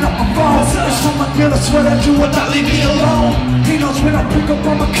calling up my phone, it's from my dealer, swear that you would not leave me alone. He knows when I pick up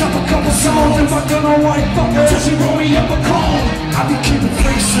on my cup a couple songs, and my gun on white fucker, till she roll me up a cone. I be keeping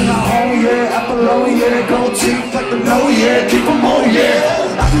freaks in a home, yeah, Apollo, yeah, gold teeth like the no, yeah, keep them on,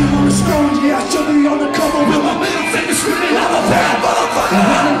 yeah. I be on the stone, yeah, I should be on the cover with my middle finger screaming, I'm a bad motherfucker. And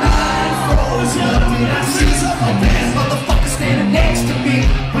when the line froze, you know me, I see a bad motherfucker standing next to me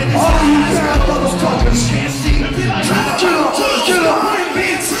with his eyes closed, motherfuckers can't see. Try to kill a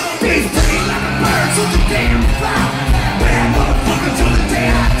beats, be free like a bird till the day I fly. Bad motherfucker till the day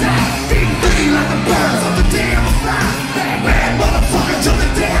I die. Be free like a bird till the day I fly. Bad motherfucker till the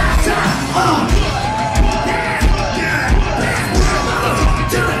day I die.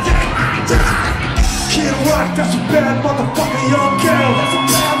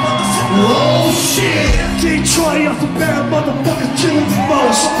 got some bad motherfuckers chillin' the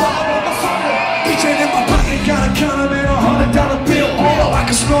most. DJ in my pocket, gotta count them in $100 bill. Oh, I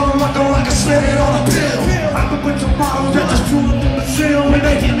can smell them like I slid it on a pill. I've been with some models that just drew up in the seal. When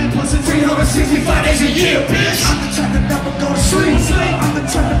they hit me, plus it's 365 days a year, bitch. I'm the type that never go to sleep. I'm the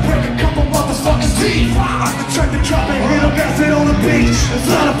type to break a couple motherfuckers' teeth. I'm the type to drop and hit them, gas it on the beach. It's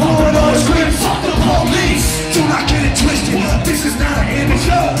not a blowing on the screen, fuck the police. Do not get it twisted, this is not an image.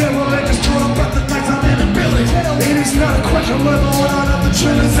 Never let us turn up at the nights I'm in the building. It is not a question whether or not I'm the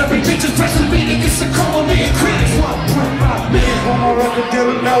trillers. Every bitch is pressing me to get some call on me and critics. What bring my man on my record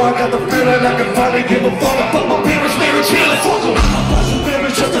dealer? Now I got the feeling I can finally give a fuck about my parents, marriage, feeling. Fuck them. I'm a bunch of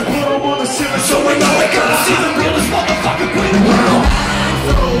marriage just to put them on the ceiling. So we know we gotta see the realest motherfucker bring the world.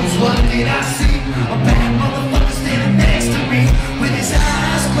 Rose, what did I see? A bad motherfucker standing next to me with his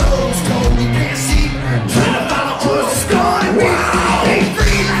eyes closed, told he can't see. Trying to follow who's going. Wow, they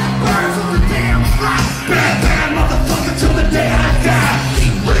free like birds on the damn fly. Bad, bad motherfucker till the day I die.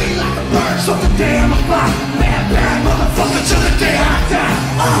 Free like the birds on the damn fly. Bad, bad motherfucker till the day I die.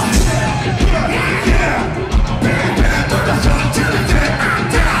 Yeah. Bad, bad motherfucker till the day I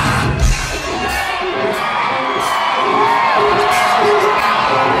die.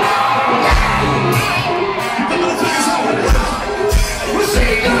 We'll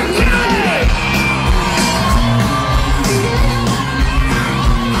see you again.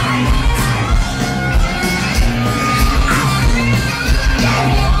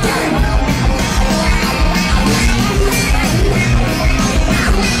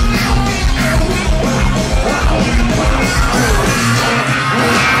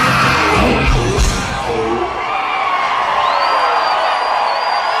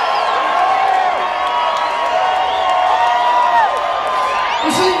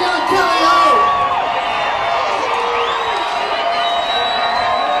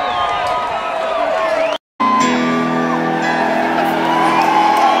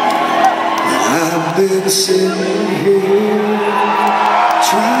 I've been sitting here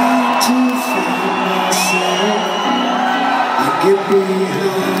trying to find myself. I get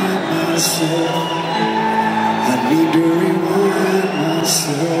behind myself. I need to rewind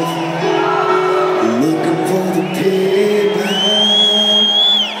myself. Looking for the payback.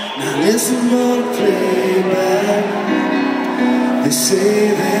 Now listen for the playback. They say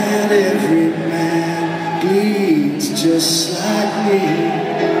that every man bleeds just like me.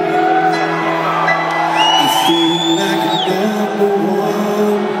 Like a number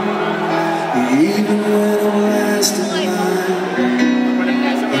one, even when I'm last in line.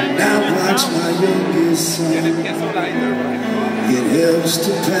 And I watch my youngest son. It helps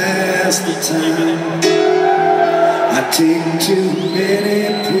to pass the time. I take too many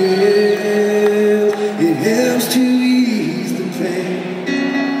pills. It helps to ease the pain.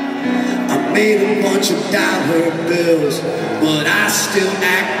 I made a bunch of dollar bills, but I still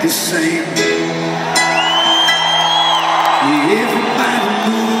act the same. Everybody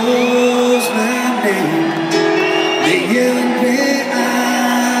knows my name. They yell me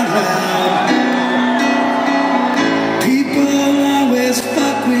out loud. People always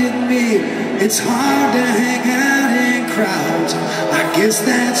fuck with me. It's hard to hang out in crowds. I guess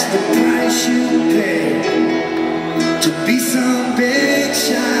that's the price you pay to be some big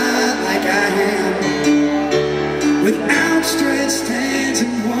shot like I am. With outstretched hands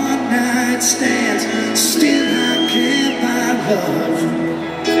and one-night stands, still I can't buy love.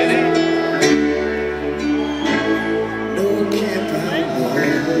 No, I can't buy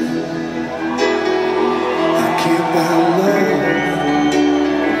love. I can't buy love.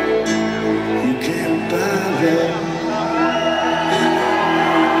 You can't buy love.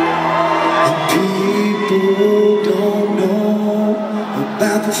 And people don't know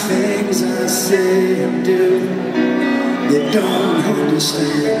about the things I say and do. They don't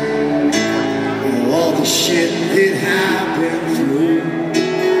understand all the shit that I've been through.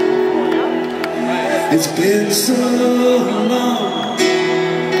 It's been so long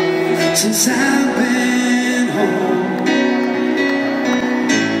since I've been home.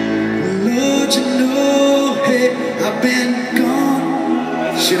 Lord, you know, hey, I've been gone.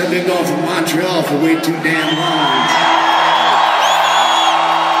 Shit, I've been gone from Montreal for way too damn long.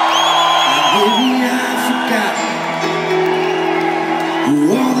 Maybe I forgot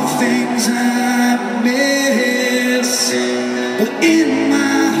all the things I miss, but in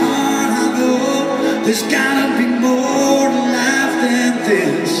my heart I know there's gotta be more to life than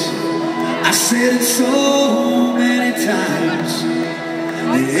this. I said it so many times,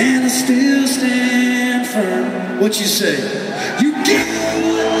 and I still stand firm. What you say? You get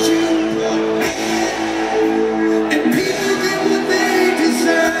what you want, and people get what they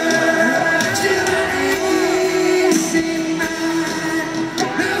deserve. Still I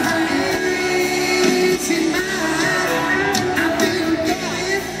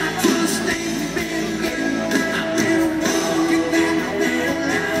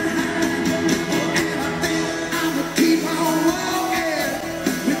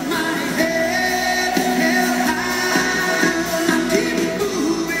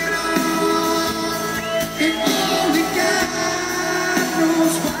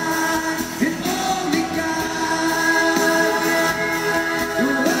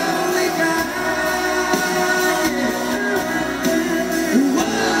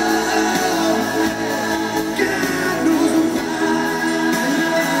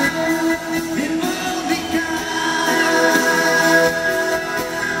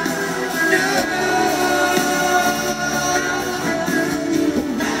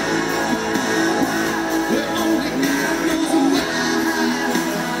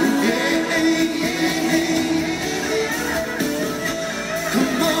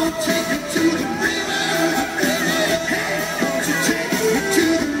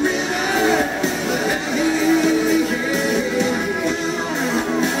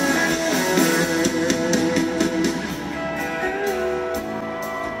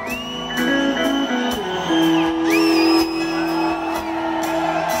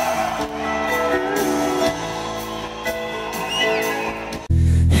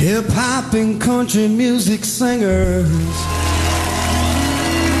Hip-hop and country music singers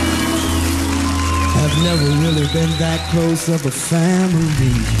have never really been that close of a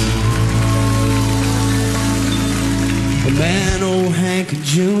family. The man, old Hank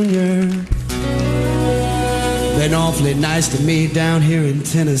Jr., been awfully nice to me down here in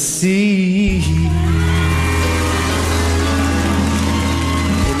Tennessee.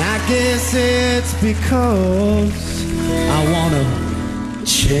 And I guess it's because I wanna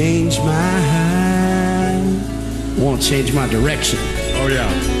change my direction. Oh yeah.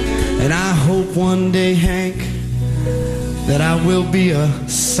 And I hope one day, Hank, that I will be a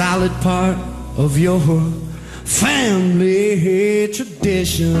solid part of your family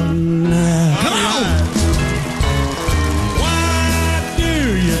tradition. Come on! Why do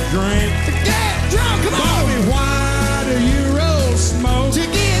you drink? To get drunk, come on! Bobby, why do you roll smoke? To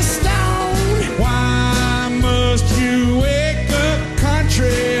get stoned. Why must you wake up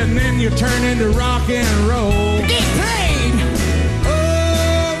country and then you turn into rock and roll? To get paid.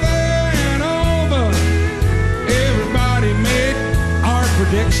 Over and over, everybody made our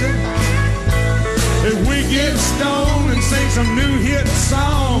prediction. If we get stoned and sing some new hit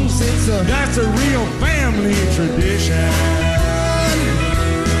songs, that's a real family tradition.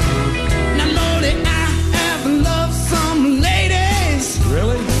 Now, Lordy, I have loved some ladies.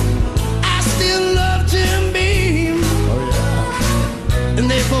 Really? I still love Jim Beam. Oh, yeah. And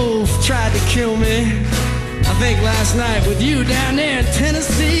they both tried to kill me, I think last night with you down there in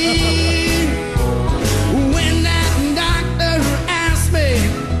Tennessee. When that doctor asked me,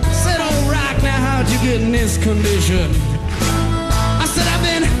 said, "Oh, Rock, now how'd you get in this condition?" I said, "I've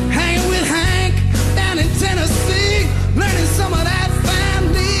been hanging with Hank down in Tennessee, learning some of that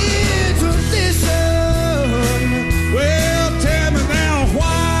family tradition." Well, tell me now,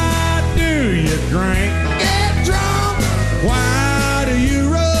 why do you drink? Get drunk, Why do you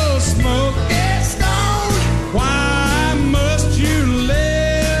roll smoke? get stoned. Why must you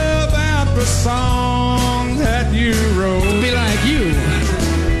live out the song that you wrote? Be like you.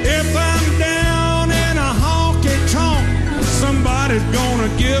 If I'm down in a honky-tonk, somebody's gonna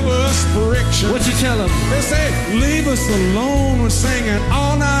give us friction. What you tell them? They say, leave us alone, we're singing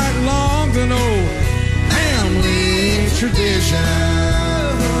all night long, an old family tradition.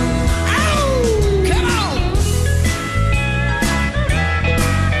 Ow! Come on!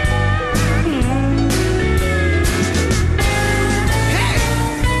 Hey!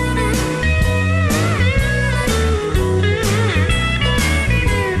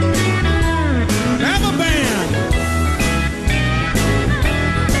 Have a band.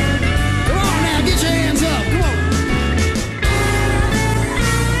 Come on now, get your hands up. Come on.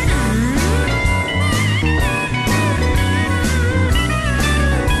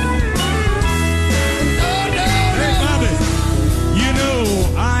 Hey, Bobby, you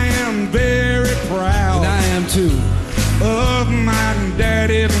know I am very proud I am too. of my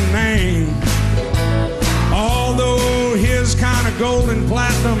daddy's name. Although his kind of gold and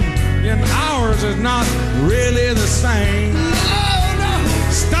platinum and ours is not really the same.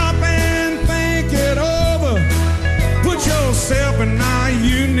 Stop and think it over. Put yourself in our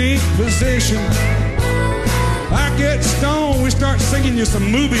unique position. I get stoned, we start singing you some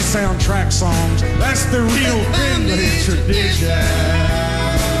movie soundtrack songs. That's the real family tradition.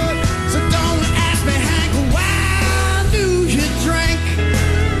 So don't ask me, Hank, why do you drink?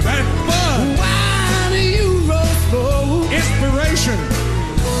 That's fun, Why do you roll smoke? inspiration.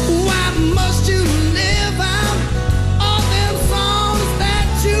 Why must you live out all them songs that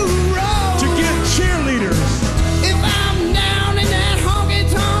you wrote? To get cheerleaders. If I'm down in that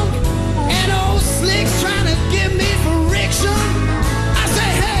honky-tonk and old Slick's trying to give me friction, I say,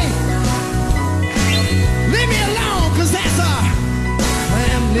 hey, leave me alone, 'cause that's our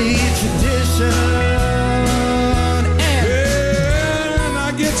family tradition. And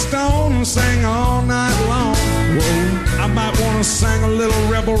I get stoned and sing all night long. I might want to sing a little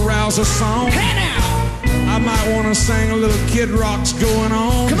Rebel Rouser song. Hey now, I might want to sing a little Kid Rock's going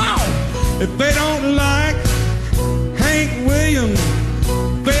on. come on. If they don't like Hank Williams,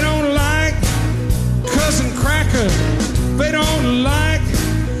 they don't like Cousin Cracker, they don't like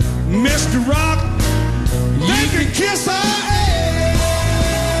Mr. Rock, they can kiss our ass.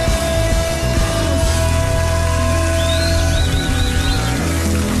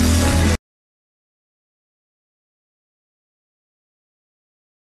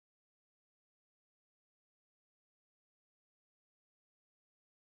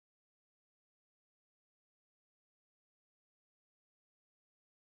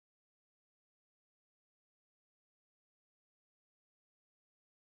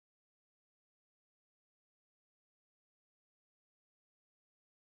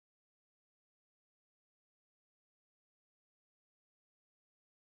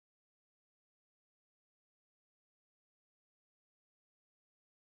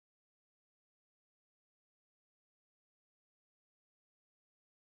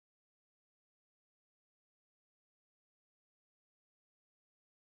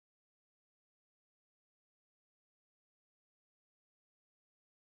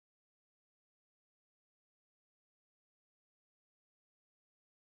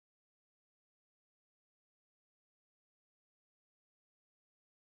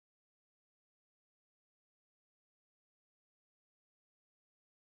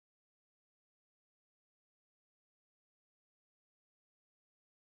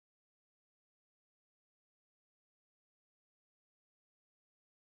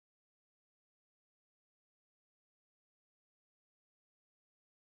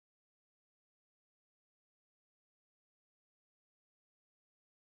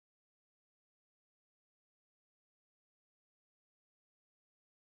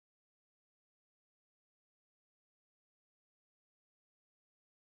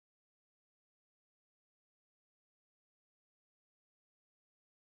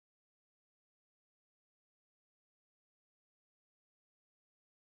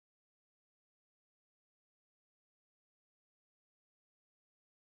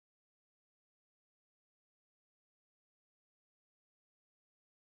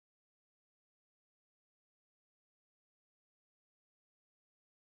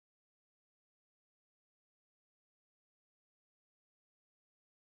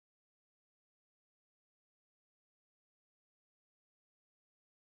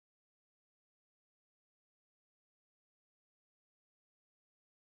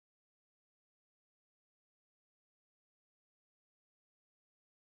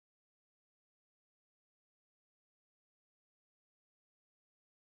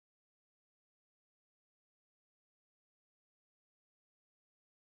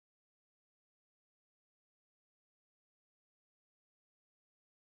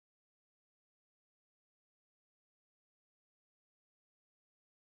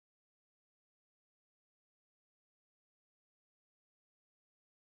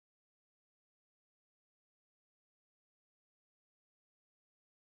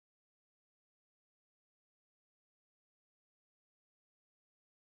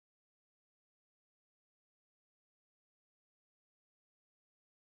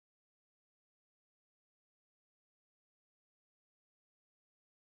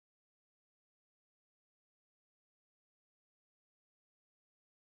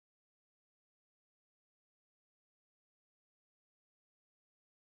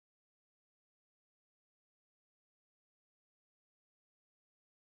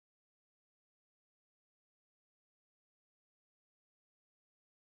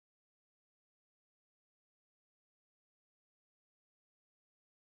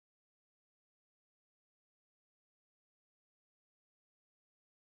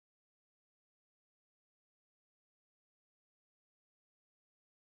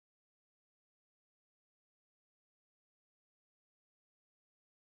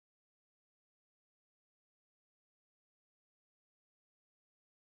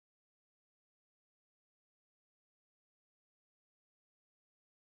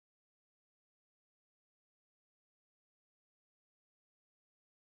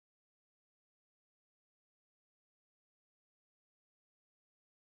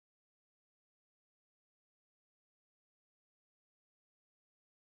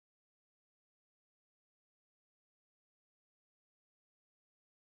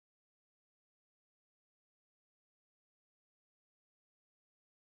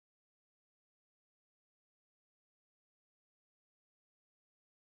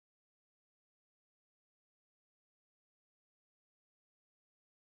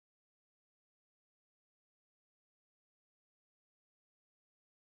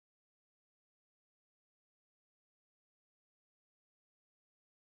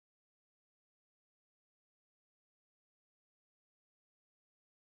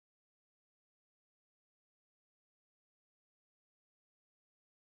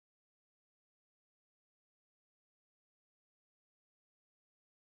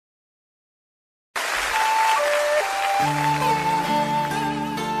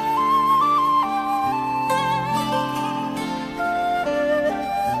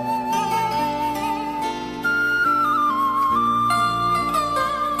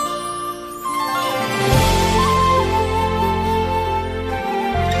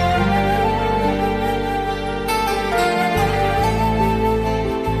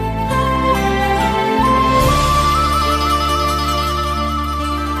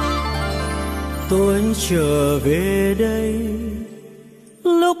 trở về đây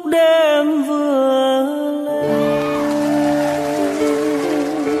lúc đêm vừa lên,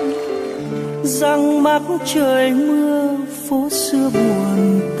 răng mắc trời mưa phố xưa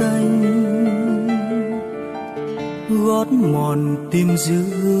buồn tênh, gót mòn tìm dư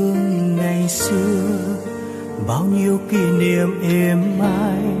hương ngày xưa, bao nhiêu kỷ niệm êm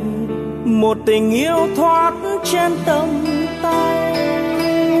ái, một tình yêu thoát trên tầm tay.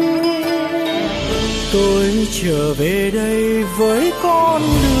 Tôi trở về đây với con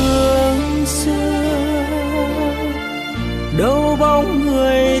đường xưa, đâu bóng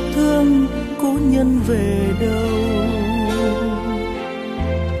người thương cố nhân về đâu,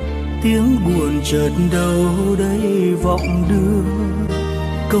 tiếng buồn chợt đâu đây vọng đưa,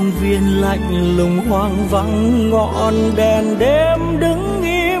 công viên lạnh lùng hoang vắng, ngọn đèn đêm đứng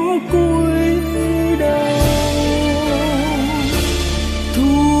im cúi đầu.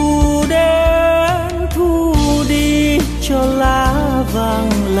 Thu đến thu đi cho lá vàng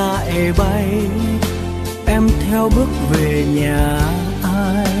lại bay, em theo bước về nhà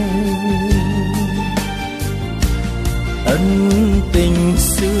ai. Ân tình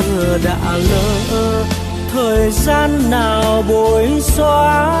xưa đã lỡ, thời gian nào bối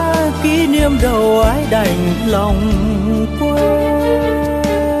xóa, kỷ niệm đầu ái đành lòng quên.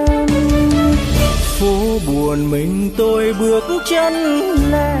 Phố buồn mình tôi bước chân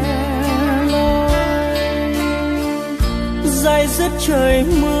lẻ loi, dai dứt trời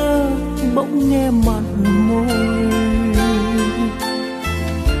mưa bỗng nghe mặn môi,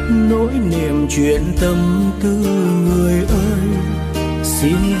 nỗi niềm chuyện tâm tư người ơi,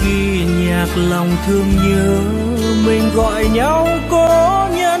 xin ghi nhạc lòng thương nhớ, mình gọi nhau cố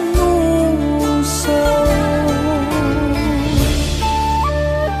nhân u sầu.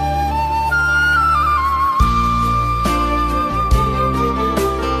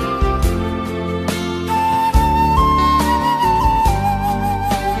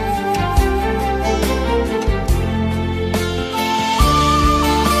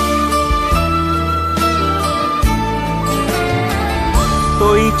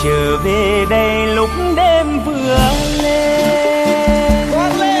 Tôi trở về đây lúc đêm vừa lên,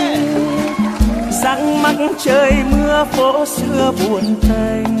 răng mắc trời mưa phố xưa buồn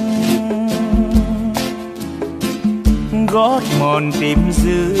tênh, gót mòn tìm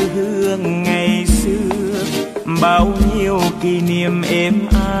dư hương ngày xưa, bao nhiêu kỷ niệm êm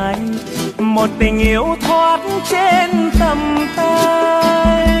ái, một tình yêu thoát trên tầm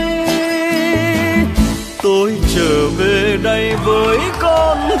tay. Tôi trở về đây với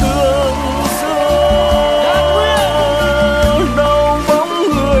con đường xưa, đâu bóng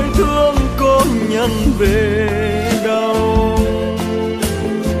người thương có nhân về đâu,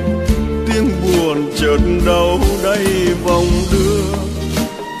 tiếng buồn chợt đâu đây vòng đưa,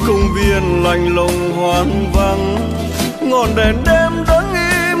 công viên lạnh lùng hoang vắng, ngọn đèn đêm đứng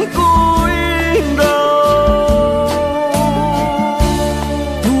im cúi đầu.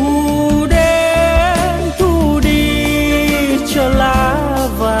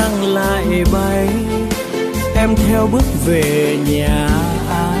 Lại bay em theo bước về nhà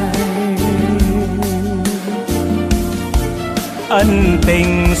ai. Ân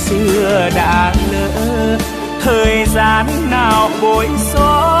tình xưa đã lỡ, thời gian nào bối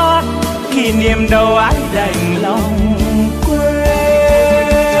xóa, kỷ niệm đâu ai đành lòng quên.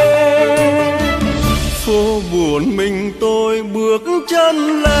 Phố buồn mình tôi bước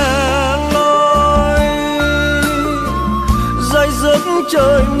chân lẻ loi, dây dứt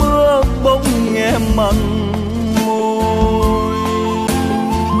trời mưa bỗng nghe mặn môi,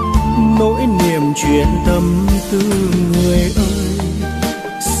 nỗi niềm chuyện tâm tư người ơi,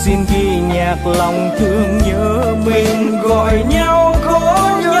 xin ghi nhạc lòng thương nhớ, mình gọi nhau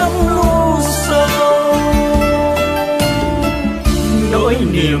có nhân u sầu. Nỗi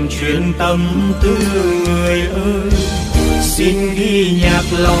niềm chuyện tâm tư người ơi, xin ghi nhạc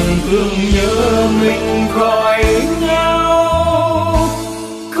lòng thương nhớ, mình gọi nhau